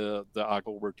trying the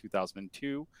October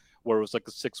 2002, where it was like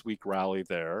a 6 week rally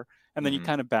there, and then you Mm-hmm.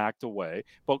 kind of backed away.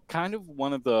 But kind of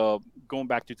one of the going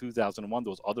back to 2001,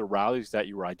 those other rallies that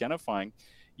you were identifying,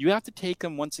 you have to take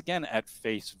them once again at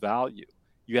face value.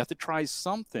 You have to try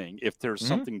something if there's Mm-hmm.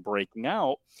 something breaking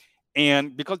out,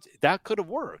 and because that could have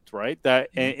worked, right?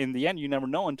 That Mm-hmm. in the end, you never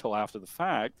know until after the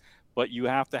fact, but you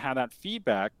have to have that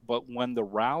feedback. But when the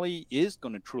rally is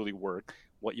going to truly work,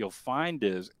 what you'll find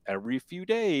is every few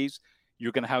days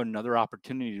you're going to have another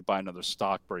opportunity to buy another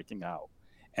stock breaking out.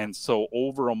 And so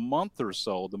over a month or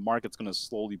so, the market's going to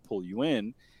slowly pull you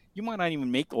in. You might not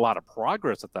even make a lot of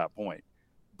progress at that point,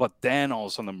 but then all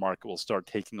of a sudden the market will start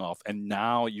taking off, and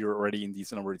now you're already in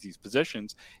these number of these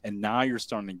positions, and now you're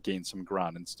starting to gain some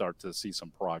ground and start to see some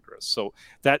progress. So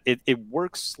that it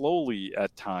works slowly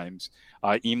at times.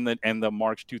 And the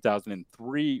March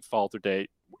 2003 falter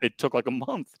date, it took like a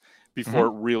month before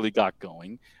Mm-hmm. it really got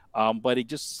going. But it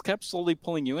just kept slowly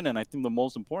pulling you in, and I think the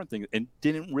most important thing, it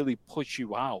didn't really push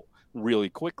you out really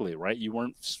quickly, right? You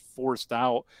weren't forced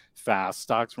out fast.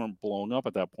 Stocks weren't blowing up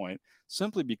at that point,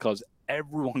 simply because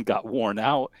everyone got worn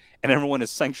out, and everyone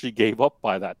essentially gave up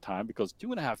by that time, because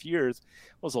 2.5 years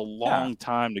was a Yeah. long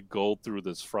time to go through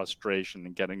this frustration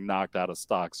and getting knocked out of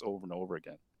stocks over and over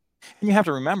again. And you have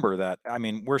to remember that, I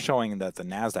mean, we're showing that the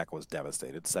NASDAQ was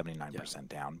devastated, Yeah. 79%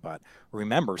 down. But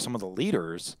remember, some of the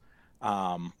leaders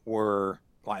were,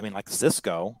 well, I mean, like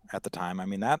Cisco at the time. I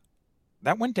mean, that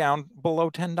went down below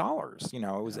 $10.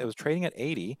 Yeah. It was trading at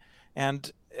 80,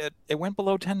 and it went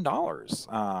below $10.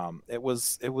 And it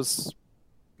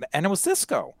was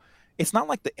Cisco. It's not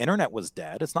like the internet was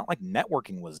dead. It's not like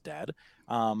networking was dead.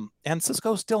 And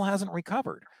Cisco still hasn't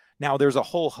recovered. Now there's a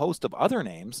whole host of other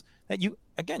names that you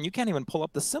can't even pull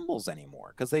up the symbols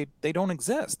anymore because they don't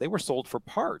exist. They were sold for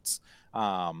parts.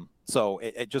 So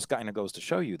it just kind of goes to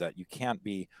show you that you can't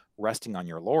be resting on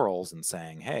your laurels and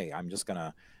saying, "Hey, I'm just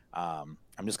gonna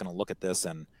look at this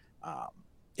and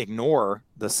ignore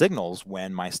the signals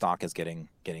when my stock is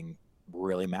getting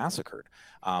really massacred."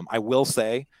 I will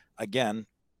say again,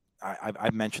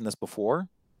 I've mentioned this before,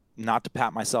 not to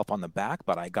pat myself on the back,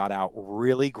 but I got out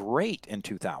really great in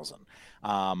 2000.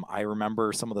 I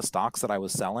remember some of the stocks that I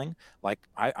was selling. Like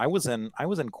I was in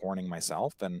Corning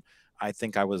myself, and I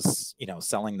think I was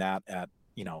selling that at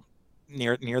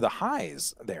near the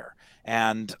highs there.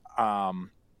 And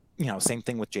same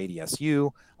thing with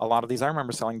JDSU. A lot of these I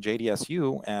remember selling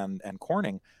JDSU and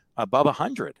Corning above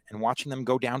 100 and watching them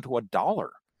go down to $1.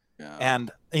 Yeah.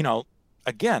 And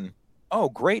again, oh,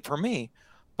 great for me,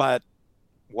 but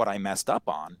what I messed up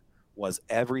on was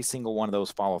every single one of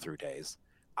those follow-through days,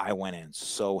 I went in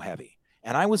so heavy.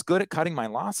 And I was good at cutting my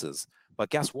losses. But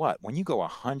guess what? When you go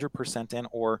 100% in,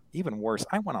 or even worse,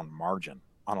 I went on margin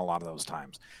on a lot of those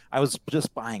times. I was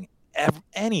just buying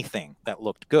anything that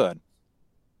looked good.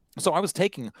 So I was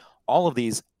taking all of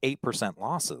these 8%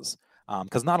 losses,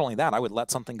 because not only that, I would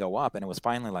let something go up and it was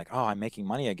finally like, oh, I'm making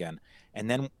money again. And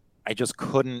then I just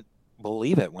couldn't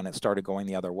believe it when it started going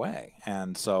the other way.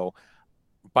 And so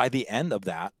by the end of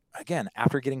that, again,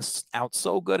 after getting out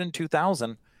so good in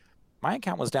 2000, my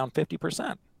account was down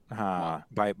 50%. Wow.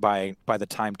 By the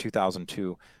time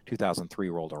 2002, 2003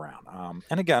 rolled around.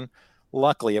 And again,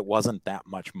 luckily it wasn't that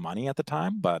much money at the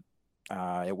time, but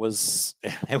it was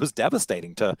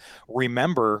devastating to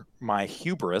remember my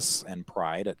hubris and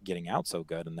pride at getting out so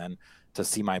good, and then to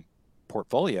see my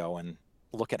portfolio and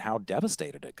look at how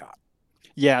devastated it got.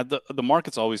 Yeah, the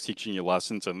market's always teaching you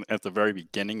lessons, and at the very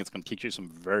beginning, it's going to teach you some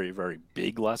very, very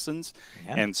big lessons.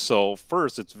 Yeah. And so,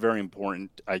 first, it's very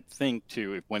important, I think,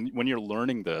 to when you're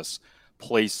learning this,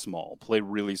 play small, play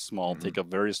really small, take a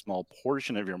very small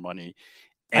portion of your money,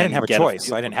 I didn't have and a get a choice.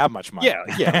 feel I for didn't have much money. yeah,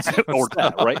 yeah, or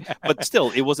that, right? But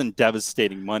still, it wasn't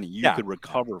devastating money. You Yeah. could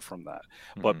recover from that.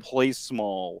 But Mhm. play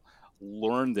small,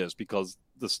 learn this, because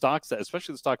the stocks that,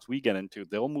 especially the stocks we get into,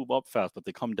 they'll move up fast, but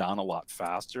they come down a lot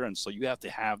faster. And so you have to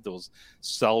have those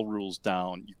sell rules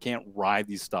down. You can't ride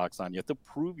these stocks on. You have to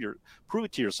prove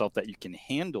it to yourself that you can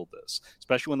handle this,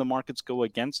 especially when the markets go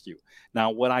against you.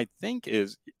 Now, what I think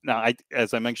is,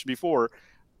 as I mentioned before,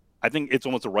 I think it's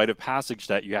almost a rite of passage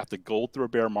that you have to go through a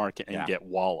bear market and Yeah. get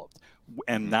walloped.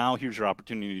 And now here's your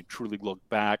opportunity to truly look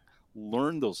back,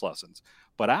 learn those lessons.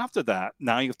 But after that,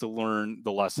 now you have to learn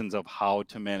the lessons of how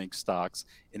to manage stocks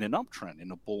in an uptrend,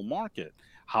 in a bull market,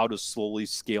 how to slowly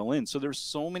scale in. So there's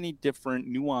so many different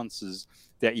nuances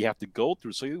that you have to go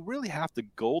through. So you really have to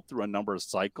go through a number of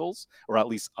cycles, or at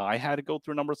least I had to go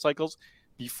through a number of cycles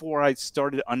before I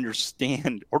started to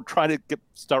understand or try to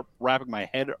start wrapping my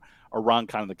head around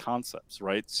kind of the concepts,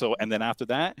 right? So, and then after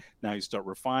that, now you start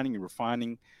refining,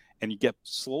 and you get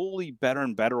slowly better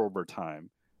and better over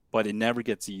time. But it never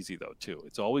gets easy though, too.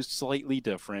 It's always slightly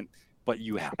different, but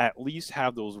you at least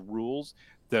have those rules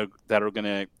that are going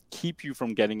to keep you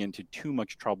from getting into too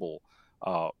much trouble,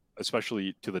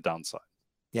 especially to the downside.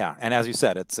 Yeah, and as you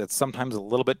said, it's sometimes a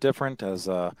little bit different, as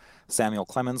Samuel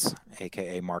Clemens,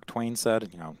 aka Mark Twain, said.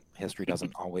 You know, history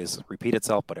doesn't always repeat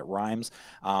itself, but it rhymes.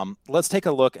 Let's take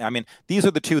a look. I mean, these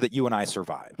are the two that you and I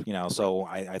survived. You know, so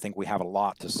I think we have a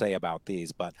lot to say about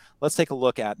these. But let's take a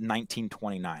look at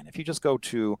 1929. If you just go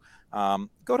to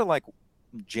like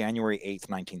January 8th,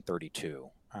 1932,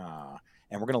 and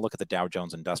we're going to look at the Dow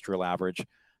Jones Industrial Average,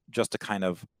 just to kind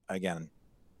of, again,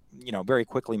 you know, very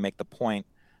quickly make the point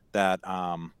that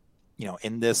you know,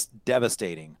 in this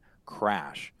devastating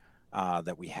crash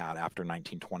that we had after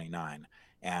 1929,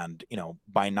 and you know,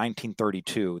 by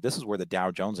 1932, this is where the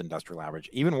Dow Jones Industrial Average,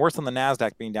 even worse than the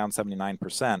Nasdaq being down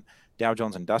 79%, Dow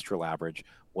Jones Industrial Average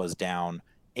was down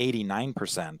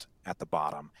 89% at the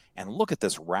bottom. And look at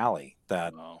this rally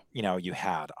that you know, you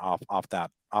had off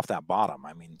that bottom.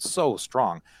 I mean, so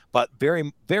strong, but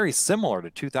very, very similar to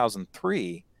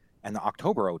 2003 and the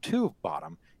October 02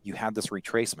 bottom. You had this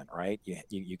retracement, right?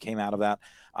 You came out of that.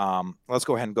 Let's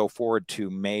go ahead and go forward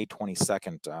to May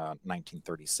 22nd,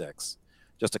 1936,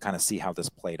 just to kind of see how this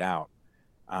played out.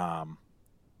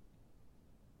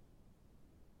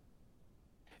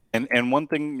 And one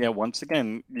thing, yeah, once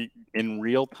again, in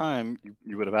real time,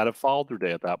 you would have had a fall through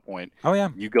day at that point. Oh yeah.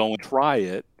 You go and try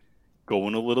it, go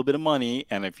in a little bit of money,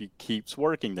 and if it keeps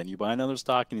working, then you buy another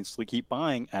stock and you still keep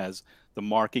buying as the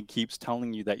market keeps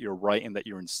telling you that you're right and that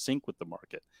you're in sync with the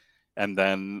market. And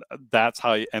then that's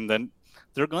how, and then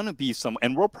there are going to be some,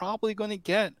 and we're probably going to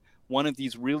get one of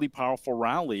these really powerful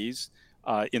rallies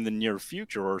in the near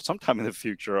future, or sometime in the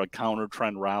future, a counter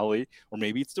trend rally, or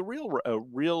maybe it's the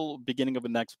real beginning of a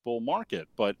next bull market.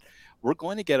 But we're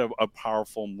going to get a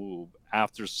powerful move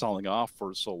after selling off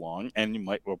for so long, and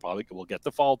we'll get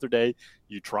the fall today.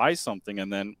 You try something,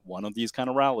 and then one of these kind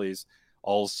of rallies,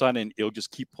 all of a sudden it'll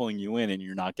just keep pulling you in, and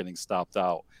you're not getting stopped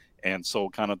out. And so,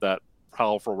 kind of that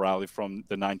powerful rally from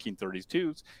the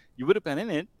 1932s, you would have been in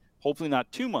it. Hopefully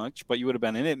not too much, but you would have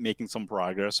been in it, making some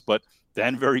progress. But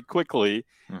then very quickly,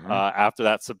 after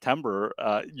that September,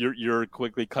 you're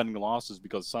quickly cutting losses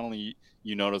because suddenly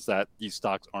you notice that these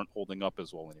stocks aren't holding up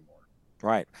as well anymore.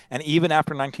 Right. And even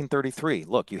after 1933,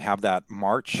 look, you have that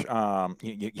March,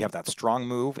 you have that strong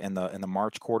move in the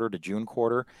March quarter to June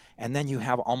quarter, and then you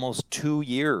have almost 2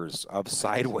 years of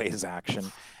sideways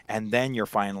action, and then you're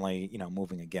finally, you know,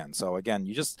 moving again. So again,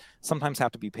 you just sometimes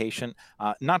have to be patient.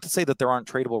 Not to say that there aren't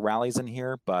tradable rallies in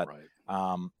here, but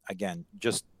again,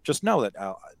 just just know that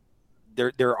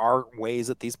there are ways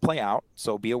that these play out.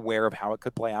 So be aware of how it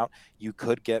could play out. You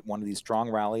could get one of these strong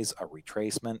rallies, a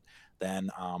retracement. Then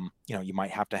you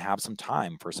might have to have some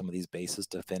time for some of these bases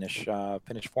to finish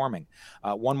forming.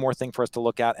 One more thing for us to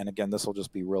look at, and again, this will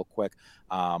just be real quick.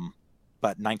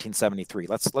 But 1973.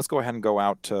 Let's go ahead and go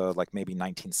out to like maybe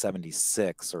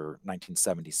 1976 or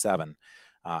 1977,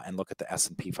 and look at the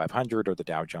S&P 500 or the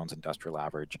Dow Jones Industrial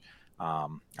Average.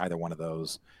 Either one of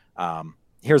those.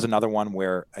 Here's another one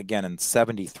where, again, in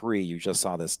 73, you just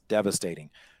saw this devastating,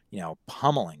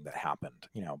 pummeling that happened.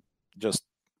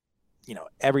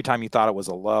 Every time you thought it was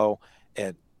a low,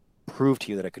 it proved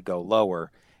to you that it could go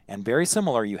lower. And very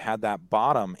similar, you had that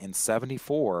bottom in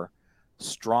 74,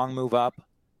 strong move up,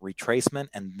 retracement,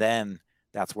 and then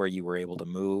that's where you were able to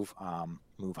move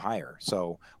higher.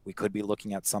 So we could be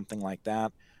looking at something like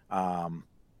that.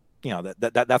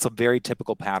 That's a very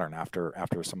typical pattern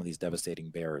after some of these devastating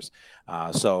bears.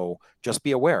 So just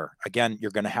be aware. Again,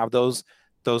 you're going to have those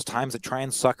times that try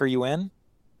and sucker you in.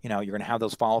 You're going to have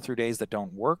those follow-through days that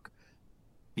don't work.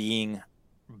 Being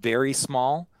very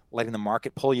small, letting the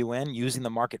market pull you in, using the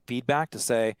market feedback to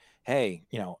say, hey,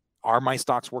 are my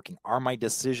stocks working? Are my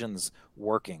decisions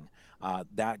working?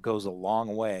 That goes a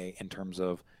long way in terms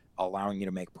of allowing you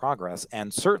to make progress.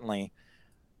 And certainly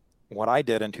what I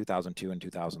did in 2002 and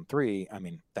 2003, I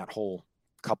mean, that whole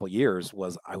couple years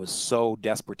I was so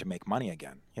desperate to make money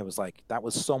again. It was like, that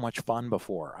was so much fun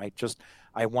before.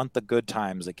 I want the good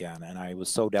times again. And I was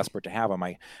so desperate to have them.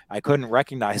 I couldn't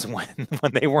recognize when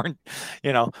they weren't,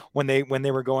 when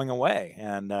they were going away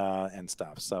and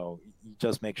stuff. So you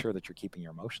just make sure that you're keeping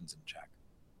your emotions in check.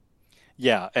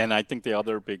 Yeah. And I think the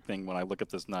other big thing when I look at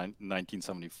this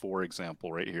 1974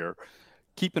 example right here,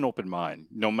 keep an open mind.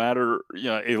 No matter,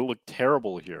 it looked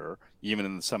terrible here, even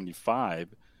in the 75,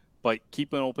 but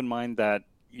keep an open mind that,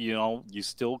 you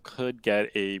still could get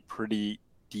a pretty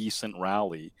decent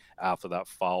rally after that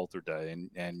follow-through day.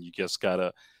 And you just got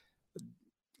to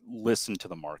listen to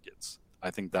the markets. I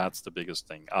think that's the biggest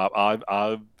thing.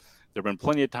 There have been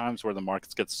plenty of times where the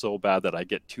markets get so bad that I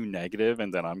get too negative,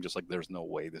 and then I'm just like, there's no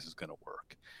way this is going to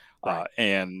work. Right.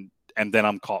 And then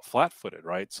I'm caught flat-footed,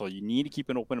 right? So you need to keep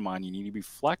an open mind. You need to be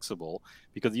flexible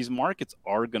because these markets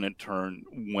are going to turn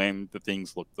when the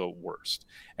things look the worst.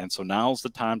 And so now's the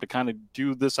time to kind of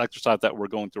do this exercise that we're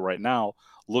going through right now.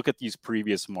 Look at these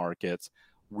previous markets,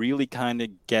 really kind of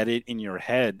get it in your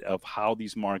head of how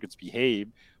these markets behave,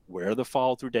 where the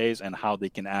follow-through days and how they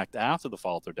can act after the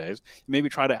follow-through days. Maybe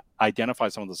try to identify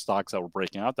some of the stocks that were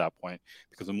breaking out at that point,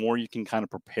 because the more you can kind of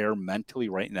prepare mentally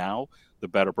right now, the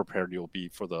better prepared you'll be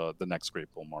for the next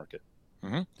great bull market.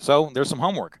 Mm-hmm. So there's some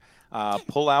homework.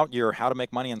 Pull out your How to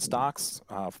Make Money in Stocks.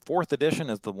 4th edition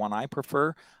is the one I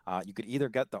prefer. You could either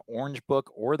get the orange book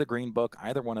or the green book,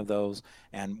 either one of those.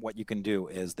 And what you can do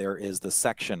is there is the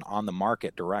section on the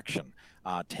market direction.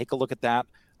 Take a look at that.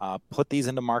 Put these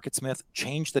into MarketSmith,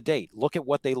 change the date. Look at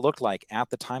what they looked like at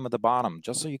the time of the bottom,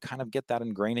 just so you kind of get that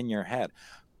ingrained in your head.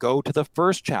 Go to the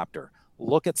first chapter.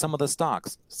 Look at some of the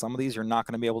stocks. Some of these you're not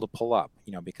going to be able to pull up,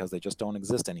 because they just don't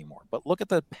exist anymore. But look at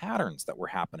the patterns that were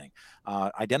happening.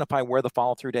 Identify where the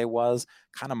follow-through day was.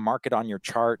 Kind of mark it on your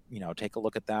chart. Take a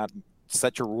look at that.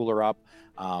 Set your ruler up.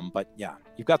 But yeah,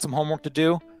 you've got some homework to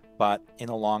do. But in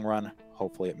the long run,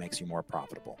 hopefully it makes you more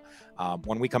profitable.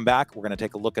 When we come back, we're going to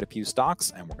take a look at a few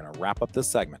stocks, and we're going to wrap up this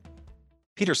segment.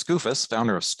 Peter Skoufis,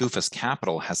 founder of Skoufis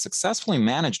Capital, has successfully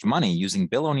managed money using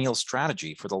Bill O'Neill's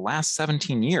strategy for the last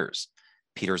 17 years.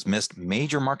 Peter's missed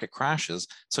major market crashes,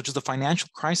 such as the financial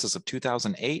crisis of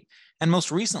 2008, and most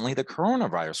recently, the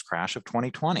coronavirus crash of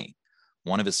 2020.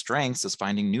 One of his strengths is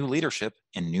finding new leadership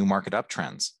in new market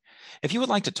uptrends. If you would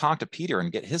like to talk to Peter and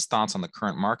get his thoughts on the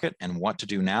current market and what to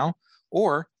do now,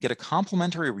 or get a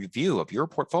complimentary review of your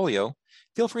portfolio,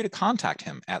 feel free to contact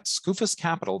him at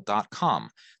skoufiscapital.com.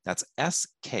 That's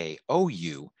SKOUFIS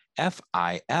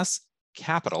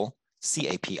Capital,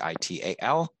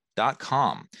 CAPITAL.com.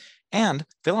 And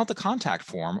fill out the contact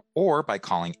form or by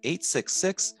calling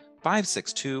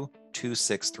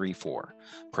 866-562-2634.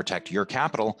 Protect your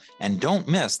capital and don't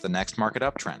miss the next market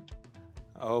uptrend.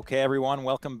 Okay, everyone,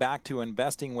 welcome back to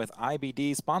Investing with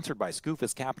IBD, sponsored by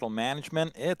Skoufis Capital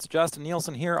Management. It's Justin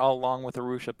Nielsen here, along with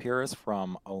Arusha Pires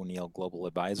from O'Neill Global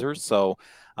Advisors. So,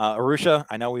 Arusha,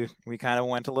 I know we kind of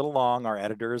went a little long. Our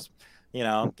editors, giving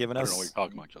us... I don't know what you're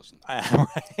talking about, Justin.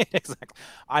 Right, exactly.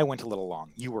 I went a little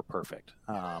long. You were perfect.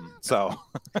 So,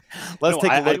 let's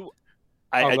take a look.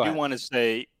 I do want to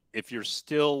say, if you're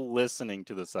still listening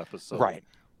to this episode, right,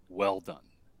 well done.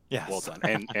 Yes. Well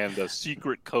done. And the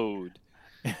secret code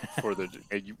for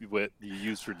what you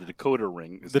use for the decoder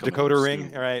ring is the decoder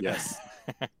ring, soon. right? Yes.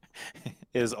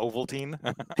 is Ovaltine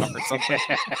or something.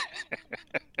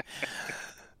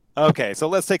 Okay, so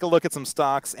let's take a look at some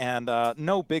stocks, and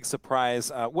no big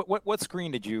surprise. What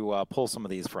screen did you pull some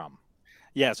of these from?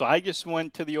 Yeah, so I just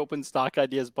went to the open stock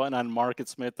ideas button on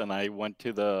MarketSmith, and I went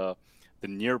to the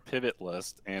near pivot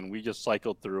list, and we just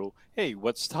cycled through, hey,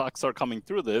 what stocks are coming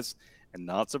through this? And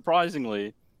not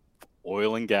surprisingly,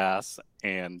 oil and gas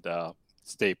and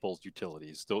staples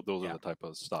utilities. Those are Yeah, the type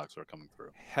of stocks that are coming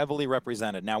through. heavily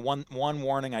represented. Now, one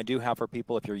warning I do have for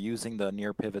people: if you're using the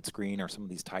near pivot screen or some of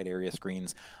these tight area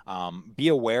screens, be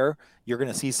aware you're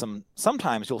going to see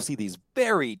sometimes you'll see these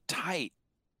very tight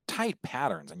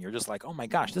patterns, and you're just like, oh my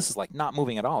gosh, this is like not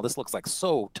moving at all. This looks like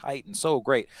so tight and so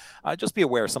great. Just be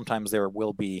aware sometimes there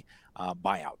will be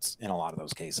buyouts in a lot of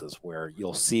those cases where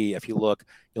you'll see, if you look,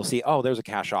 you'll see, oh, there's a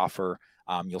cash offer.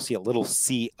 You'll see a little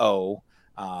CO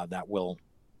that will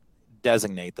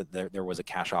designate that there was a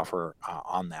cash offer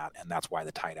on that, and that's why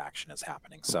the tight action is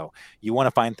happening. So you want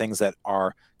to find things that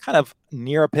are kind of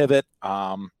near a pivot,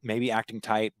 maybe acting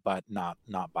tight, but not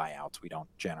buyouts. We don't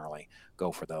generally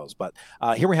go for those. But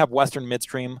here we have Western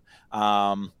Midstream.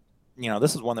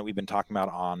 This is one that we've been talking about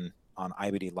on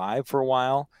IBD Live for a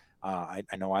while. I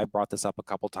know I brought this up a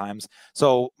couple times.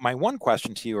 So my one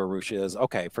question to you, Arusha, is,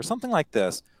 okay, for something like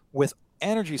this, with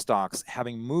energy stocks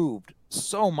having moved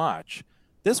so much,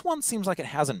 this one seems like it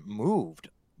hasn't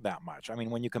moved that much. I mean,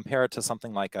 when you compare it to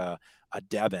something like a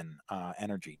Devon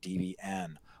Energy,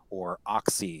 DVN, or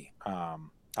Oxy,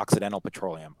 Occidental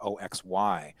Petroleum,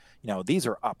 OXY, these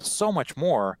are up so much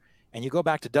more. And you go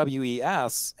back to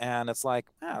WES, and it's like,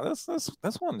 this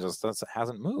one just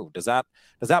hasn't moved. Does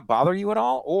that bother you at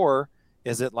all, or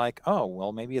is it like, oh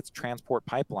well, maybe it's transport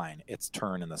pipeline, its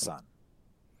turn in the sun?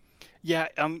 Yeah,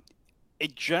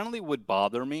 it generally would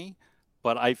bother me,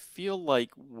 but I feel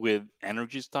like with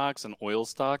energy stocks and oil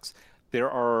stocks, there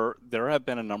have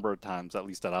been a number of times, at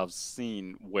least that I've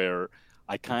seen, where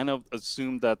I kind of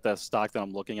assume that the stock that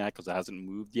I'm looking at, because it hasn't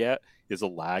moved yet, is a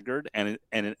laggard, and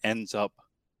it ends up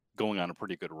going on a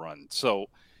pretty good run. So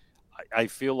I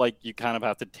feel like you kind of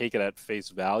have to take it at face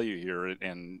value here,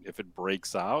 and if it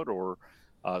breaks out or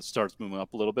starts moving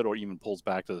up a little bit, or even pulls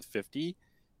back to the 50,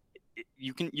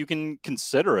 you can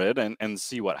consider it and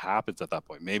see what happens at that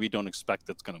point. Maybe don't expect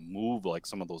it's going to move like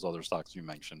some of those other stocks you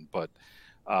mentioned, but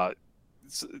uh,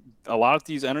 a lot of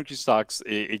these energy stocks,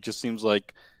 it just seems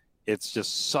like it's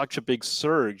just such a big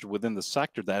surge within the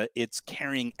sector that it's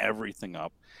carrying everything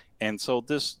up, and so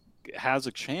this has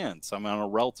a chance. I mean, on a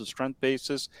relative strength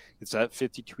basis, it's at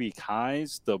 52-week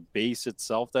highs. The base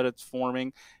itself that it's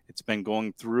forming, it's been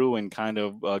going through and kind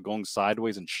of going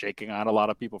sideways and shaking out a lot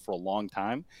of people for a long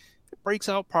time. It breaks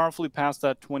out powerfully past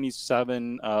that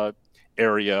 27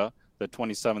 area, the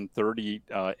 2730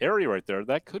 area right there.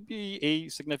 That could be a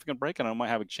significant break, and I might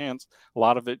have a chance. A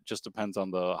lot of it just depends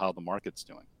on how the market's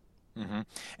doing. Mm-hmm.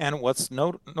 And what's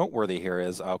noteworthy here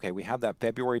is, okay, we had that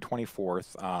February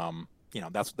 24th.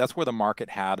 That's where the market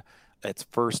had its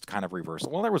first kind of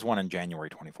reversal. Well, there was one in January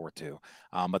 24th too,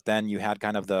 but then you had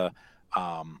kind of the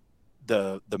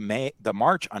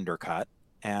March undercut,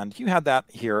 and you had that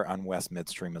here on West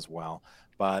Midstream as well.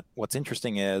 But what's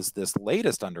interesting is this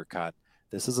latest undercut.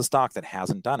 This is a stock that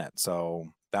hasn't done it, so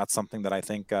that's something that I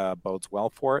think bodes well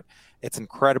for it. It's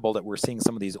incredible that we're seeing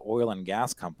some of these oil and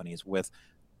gas companies with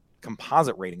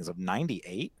composite ratings of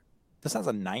 98. This has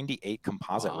a 98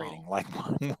 composite rating. Like,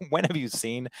 when have you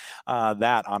seen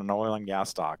that on an oil and gas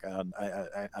stock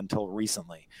until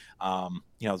recently?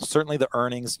 Certainly the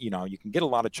earnings, you can get a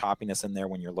lot of choppiness in there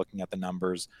when you're looking at the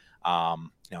numbers.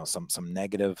 Some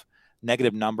negative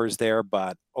numbers there,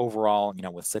 but overall,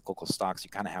 with cyclical stocks,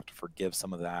 you kind of have to forgive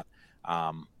some of that.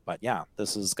 But yeah,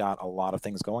 this has got a lot of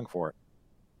things going for it.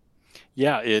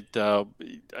 Yeah,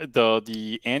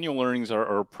 the annual earnings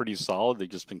are pretty solid. They've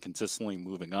just been consistently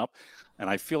moving up, and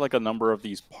I feel like a number of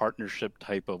these partnership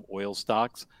type of oil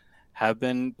stocks have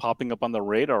been popping up on the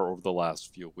radar over the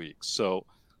last few weeks. So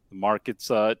the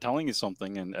market's telling you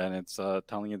something, and it's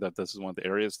telling you that this is one of the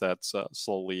areas that's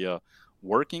slowly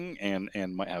working and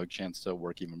might have a chance to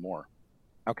work even more.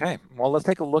 Okay, well, let's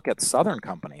take a look at Southern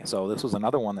Company. So this was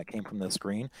another one that came from the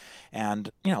screen, and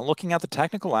looking at the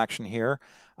technical action here,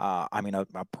 I mean, a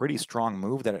pretty strong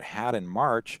move that it had in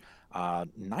March.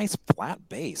 Nice flat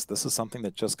base. This is something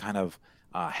that just kind of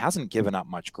hasn't given up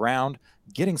much ground,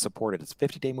 getting supported. It's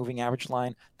 50-day moving average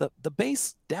line. The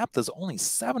base depth is only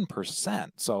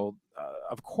 7%. So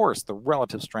of course, the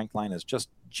relative strength line is just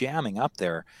jamming up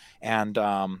there. And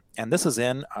this is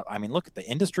in, I mean, look, the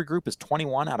industry group is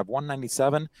 21 out of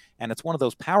 197, and it's one of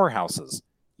those powerhouses,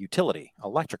 utility,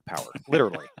 electric power,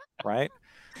 literally, right?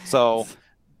 So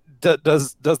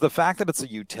does the fact that it's a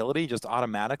utility just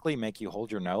automatically make you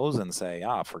hold your nose and say,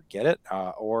 ah, forget it,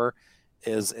 or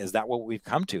is that what we've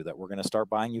come to, that we're going to start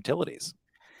buying utilities?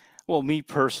 Well, me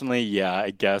personally, yeah,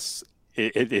 I guess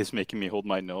it is making me hold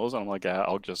my nose. I'm like,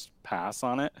 I'll just pass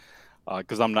on it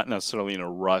because I'm not necessarily in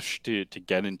a rush to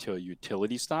get into a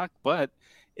utility stock. But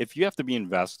if you have to be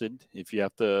invested, if you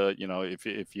have to,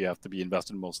 if you have to be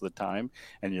invested most of the time,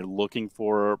 and you're looking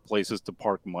for places to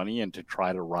park money and to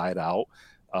try to ride out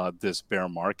this bear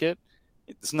market,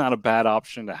 it's not a bad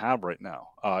option to have right now.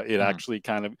 It Mhm. actually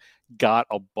kind of got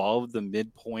above the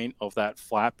midpoint of that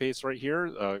flat base right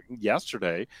here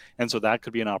yesterday, and so that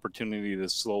could be an opportunity to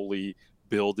slowly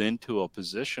build into a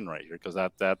position right here because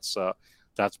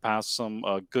that's past some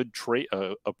good trade,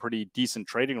 a pretty decent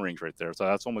trading range right there. So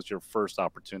that's almost your first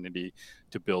opportunity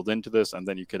to build into this, and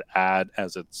then you could add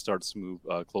as it starts to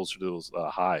move closer to those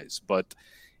highs. But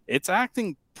it's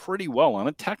acting pretty well on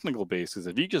a technical basis.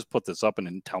 If you just put this up and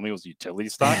didn't tell me it was a utility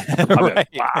stock, I'd be like, Right.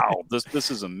 wow, this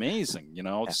is amazing.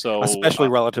 Yeah. So Especially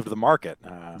relative to the market.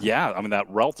 yeah, I mean that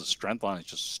relative strength line is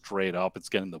just straight up. It's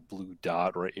getting the blue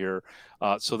dot right here.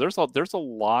 So there's a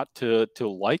lot to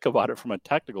like about it from a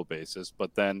technical basis.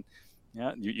 But then,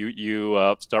 yeah,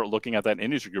 you start looking at that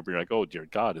industry group, and you're like, oh dear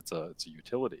God, it's a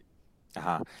utility.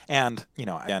 And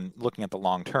again, looking at the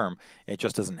long term, it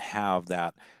just doesn't have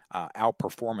that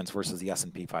outperformance versus the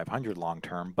S&P 500 long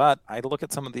term. But I look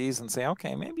at some of these and say,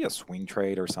 okay, maybe a swing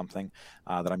trade or something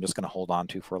that I'm just going to hold on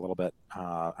to for a little bit.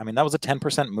 I mean, that was a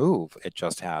 10% move it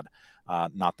just had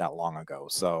not that long ago.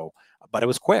 So, but it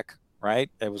was quick, right?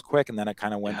 It was quick, and then it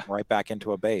kind of went Yeah, right back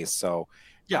into a base. So,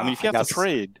 yeah. I mean, if I you have to guess.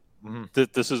 trade,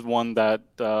 Mhm. this is one that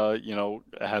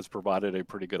has provided a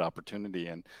pretty good opportunity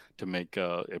and to make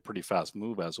a pretty fast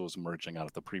move as it was emerging out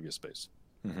of the previous space.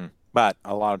 But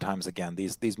a lot of times, again,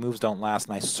 these moves don't last.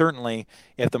 And I certainly,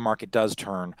 if the market does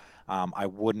turn, I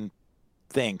wouldn't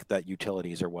think that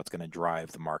utilities are what's going to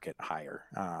drive the market higher.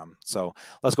 So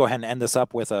let's go ahead and end this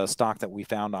up with a stock that we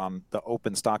found on the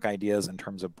open stock ideas in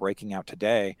terms of breaking out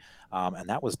today, and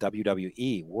that was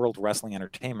WWE, World Wrestling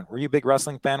Entertainment. Were you a big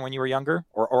wrestling fan when you were younger,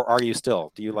 or are you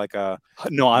still? Do you like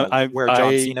No, wear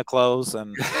John Cena clothes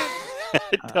and?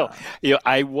 no, Uh,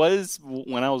 I was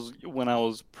when I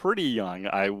was pretty young.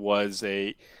 I was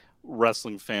a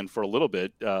wrestling fan for a little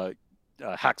bit.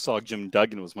 Hacksaw Jim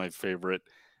Duggan was my favorite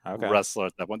okay, wrestler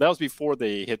at that point. That was before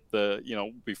they hit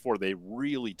before they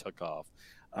really took off.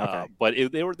 okay. But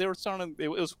they were starting. It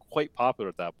was quite popular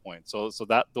at that point. So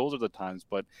that those are the times.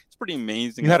 But it's pretty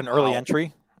amazing You had of an early how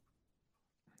entry.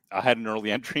 I had an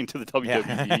early entry into the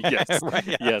WWE. Yeah, Yes, right.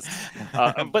 Yeah. yes,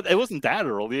 but it wasn't that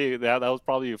early. That was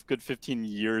probably a good 15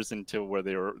 years into where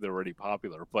they're already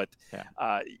popular. But Yeah.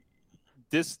 uh,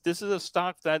 this is a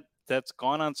stock that's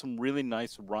gone on some really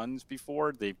nice runs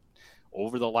before. They've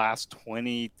over the last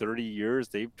 20, 30 years,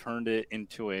 they've turned it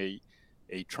into a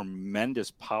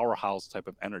tremendous powerhouse type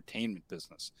of entertainment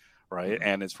business, right? Mhm.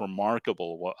 And it's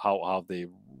remarkable how they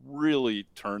really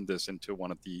turned this into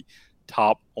one of the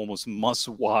top, almost must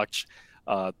watch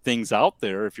things out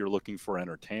there if you're looking for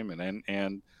entertainment.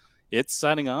 And it's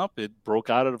setting up. It broke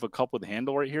out of a cup with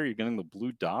handle right here. You're getting the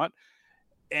blue dot.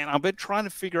 And I've been trying to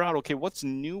figure out, okay, what's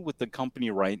new with the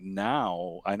company right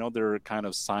now? I know they're kind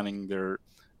of signing their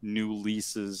new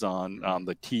leases on Mhm.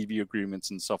 the TV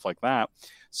agreements and stuff like that.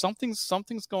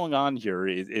 Something's going on here.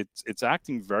 It's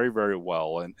acting very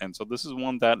well, and so this is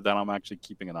one that I'm actually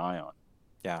keeping an eye on.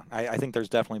 Yeah, I think there's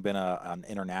definitely been an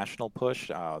international push.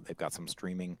 They've got some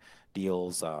streaming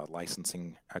deals,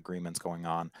 licensing agreements going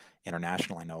on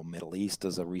international. I know Middle East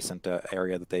is a recent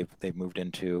area that they've moved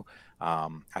into.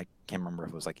 I can't remember if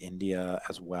it was like India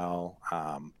as well.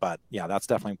 But yeah, that's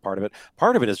definitely part of it.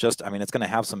 Part of it is just, I mean, it's going to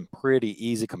have some pretty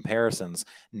easy comparisons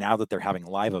now that they're having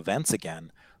live events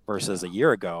again versus a Yeah.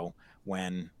 year ago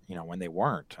when when they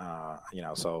weren't.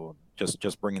 So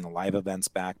just bringing the live events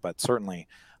back, but certainly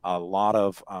a lot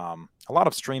of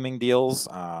streaming deals.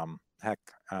 Heck,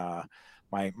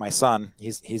 my son,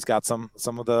 he's got some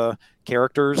of the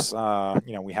characters.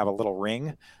 We have a little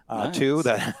ring too Nice.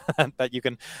 that that you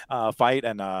can fight,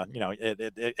 and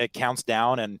it counts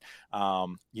down, and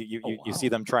Oh you see wow.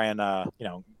 them try and the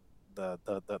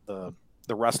the the the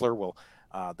the wrestler will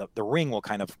the ring will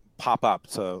kind of pop up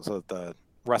so that the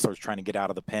wrestler's trying to get out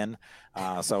of the pin.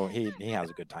 So he has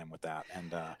a good time with that.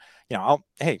 And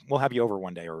we'll have you over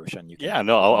one day, Arusha, and Yeah,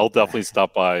 no, I'll definitely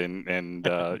stop by and it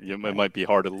right. might be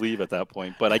hard to leave at that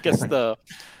point. But I guess the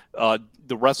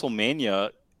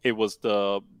WrestleMania, it was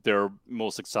their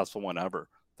most successful one ever,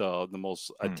 the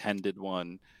most Hmm. attended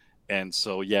one, and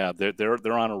so yeah,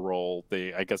 they're on a roll.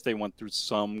 I guess they went through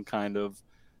some kind of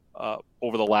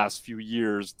over the last few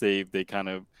years they kind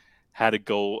of had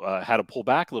to had to pull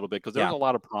back a little bit because there was Yeah. a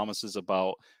lot of promises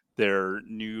about their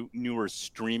newer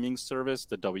streaming service,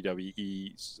 the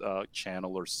WWE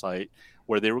channel or site,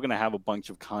 where they were going to have a bunch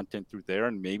of content through there,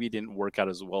 and maybe it didn't work out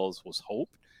as well as was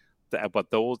hoped. But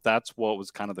that's what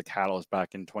was kind of the catalyst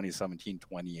back in 2017,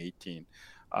 2018.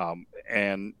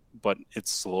 And but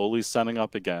it's slowly setting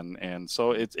up again, and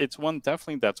so it's one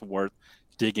definitely that's worth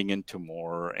digging into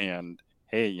more. And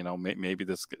hey, maybe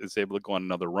this is able to go on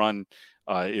another run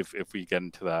if we get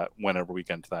into that, whenever we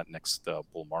get into that next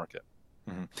bull market.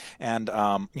 Mhm. And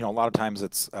a lot of times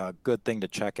it's a good thing to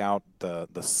check out the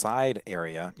side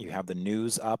area. You have the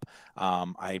news up.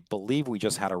 I believe we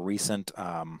just had a recent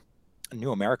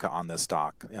New America on this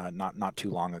stock not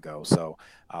too long ago. So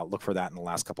look for that in the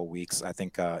last couple of weeks. I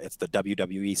think it's the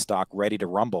WWE stock ready to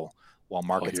rumble while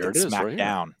markets Here get it is, right smacked here.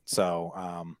 down.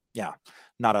 So yeah,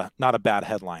 not a bad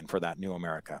headline for that New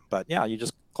America. But yeah, you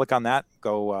just click on that,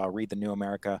 go read the New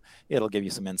America. It'll give you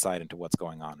some insight into what's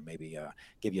going on, and maybe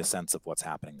give you a sense of what's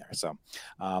happening there. So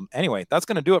anyway, that's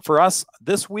going to do it for us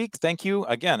this week. Thank you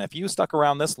again. If you stuck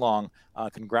around this long,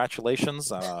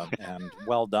 congratulations and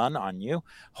well done on you.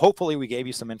 Hopefully we gave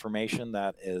you some information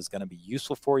that is going to be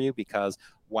useful for you, because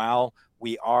while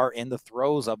we are in the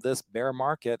throes of this bear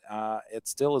market, it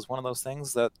still is one of those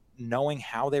things that knowing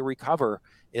how they recover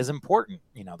is important.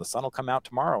 The sun will come out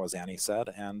tomorrow, as Annie said,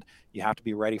 and you have to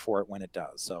be ready for it when it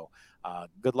does. So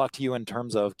good luck to you in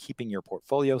terms of keeping your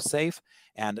portfolio safe.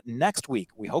 And next week,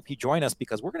 we hope you join us,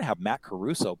 because we're going to have Matt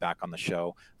Caruso back on the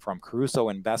show from Caruso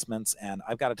Investments. And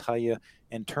I've got to tell you,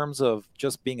 in terms of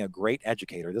just being a great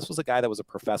educator, this was a guy that was a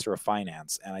professor of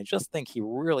finance, and I just think he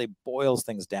really boils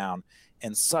things down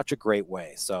in such a great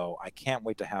way. So I can't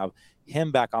wait to have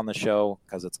him back on the show,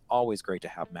 because it's always great to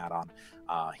have Matt on.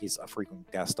 He's a frequent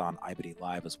guest on IBD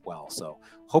Live as well. So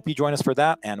hope you join us for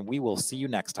that, and we will see you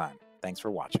next time. Thanks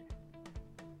for watching.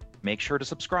 Make sure to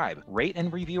subscribe, rate,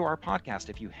 and review our podcast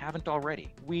if you haven't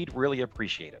already. We'd really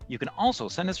appreciate it. You can also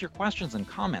send us your questions and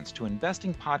comments to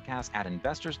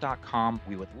investingpodcast@investors.com.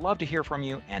 We would love to hear from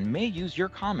you and may use your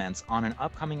comments on an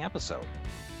upcoming episode.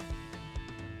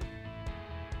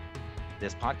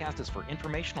 This podcast is for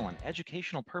informational and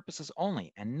educational purposes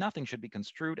only, and nothing should be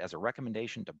construed as a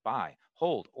recommendation to buy,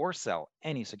 hold, or sell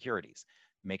any securities.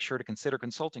 Make sure to consider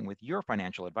consulting with your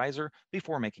financial advisor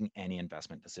before making any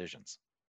investment decisions.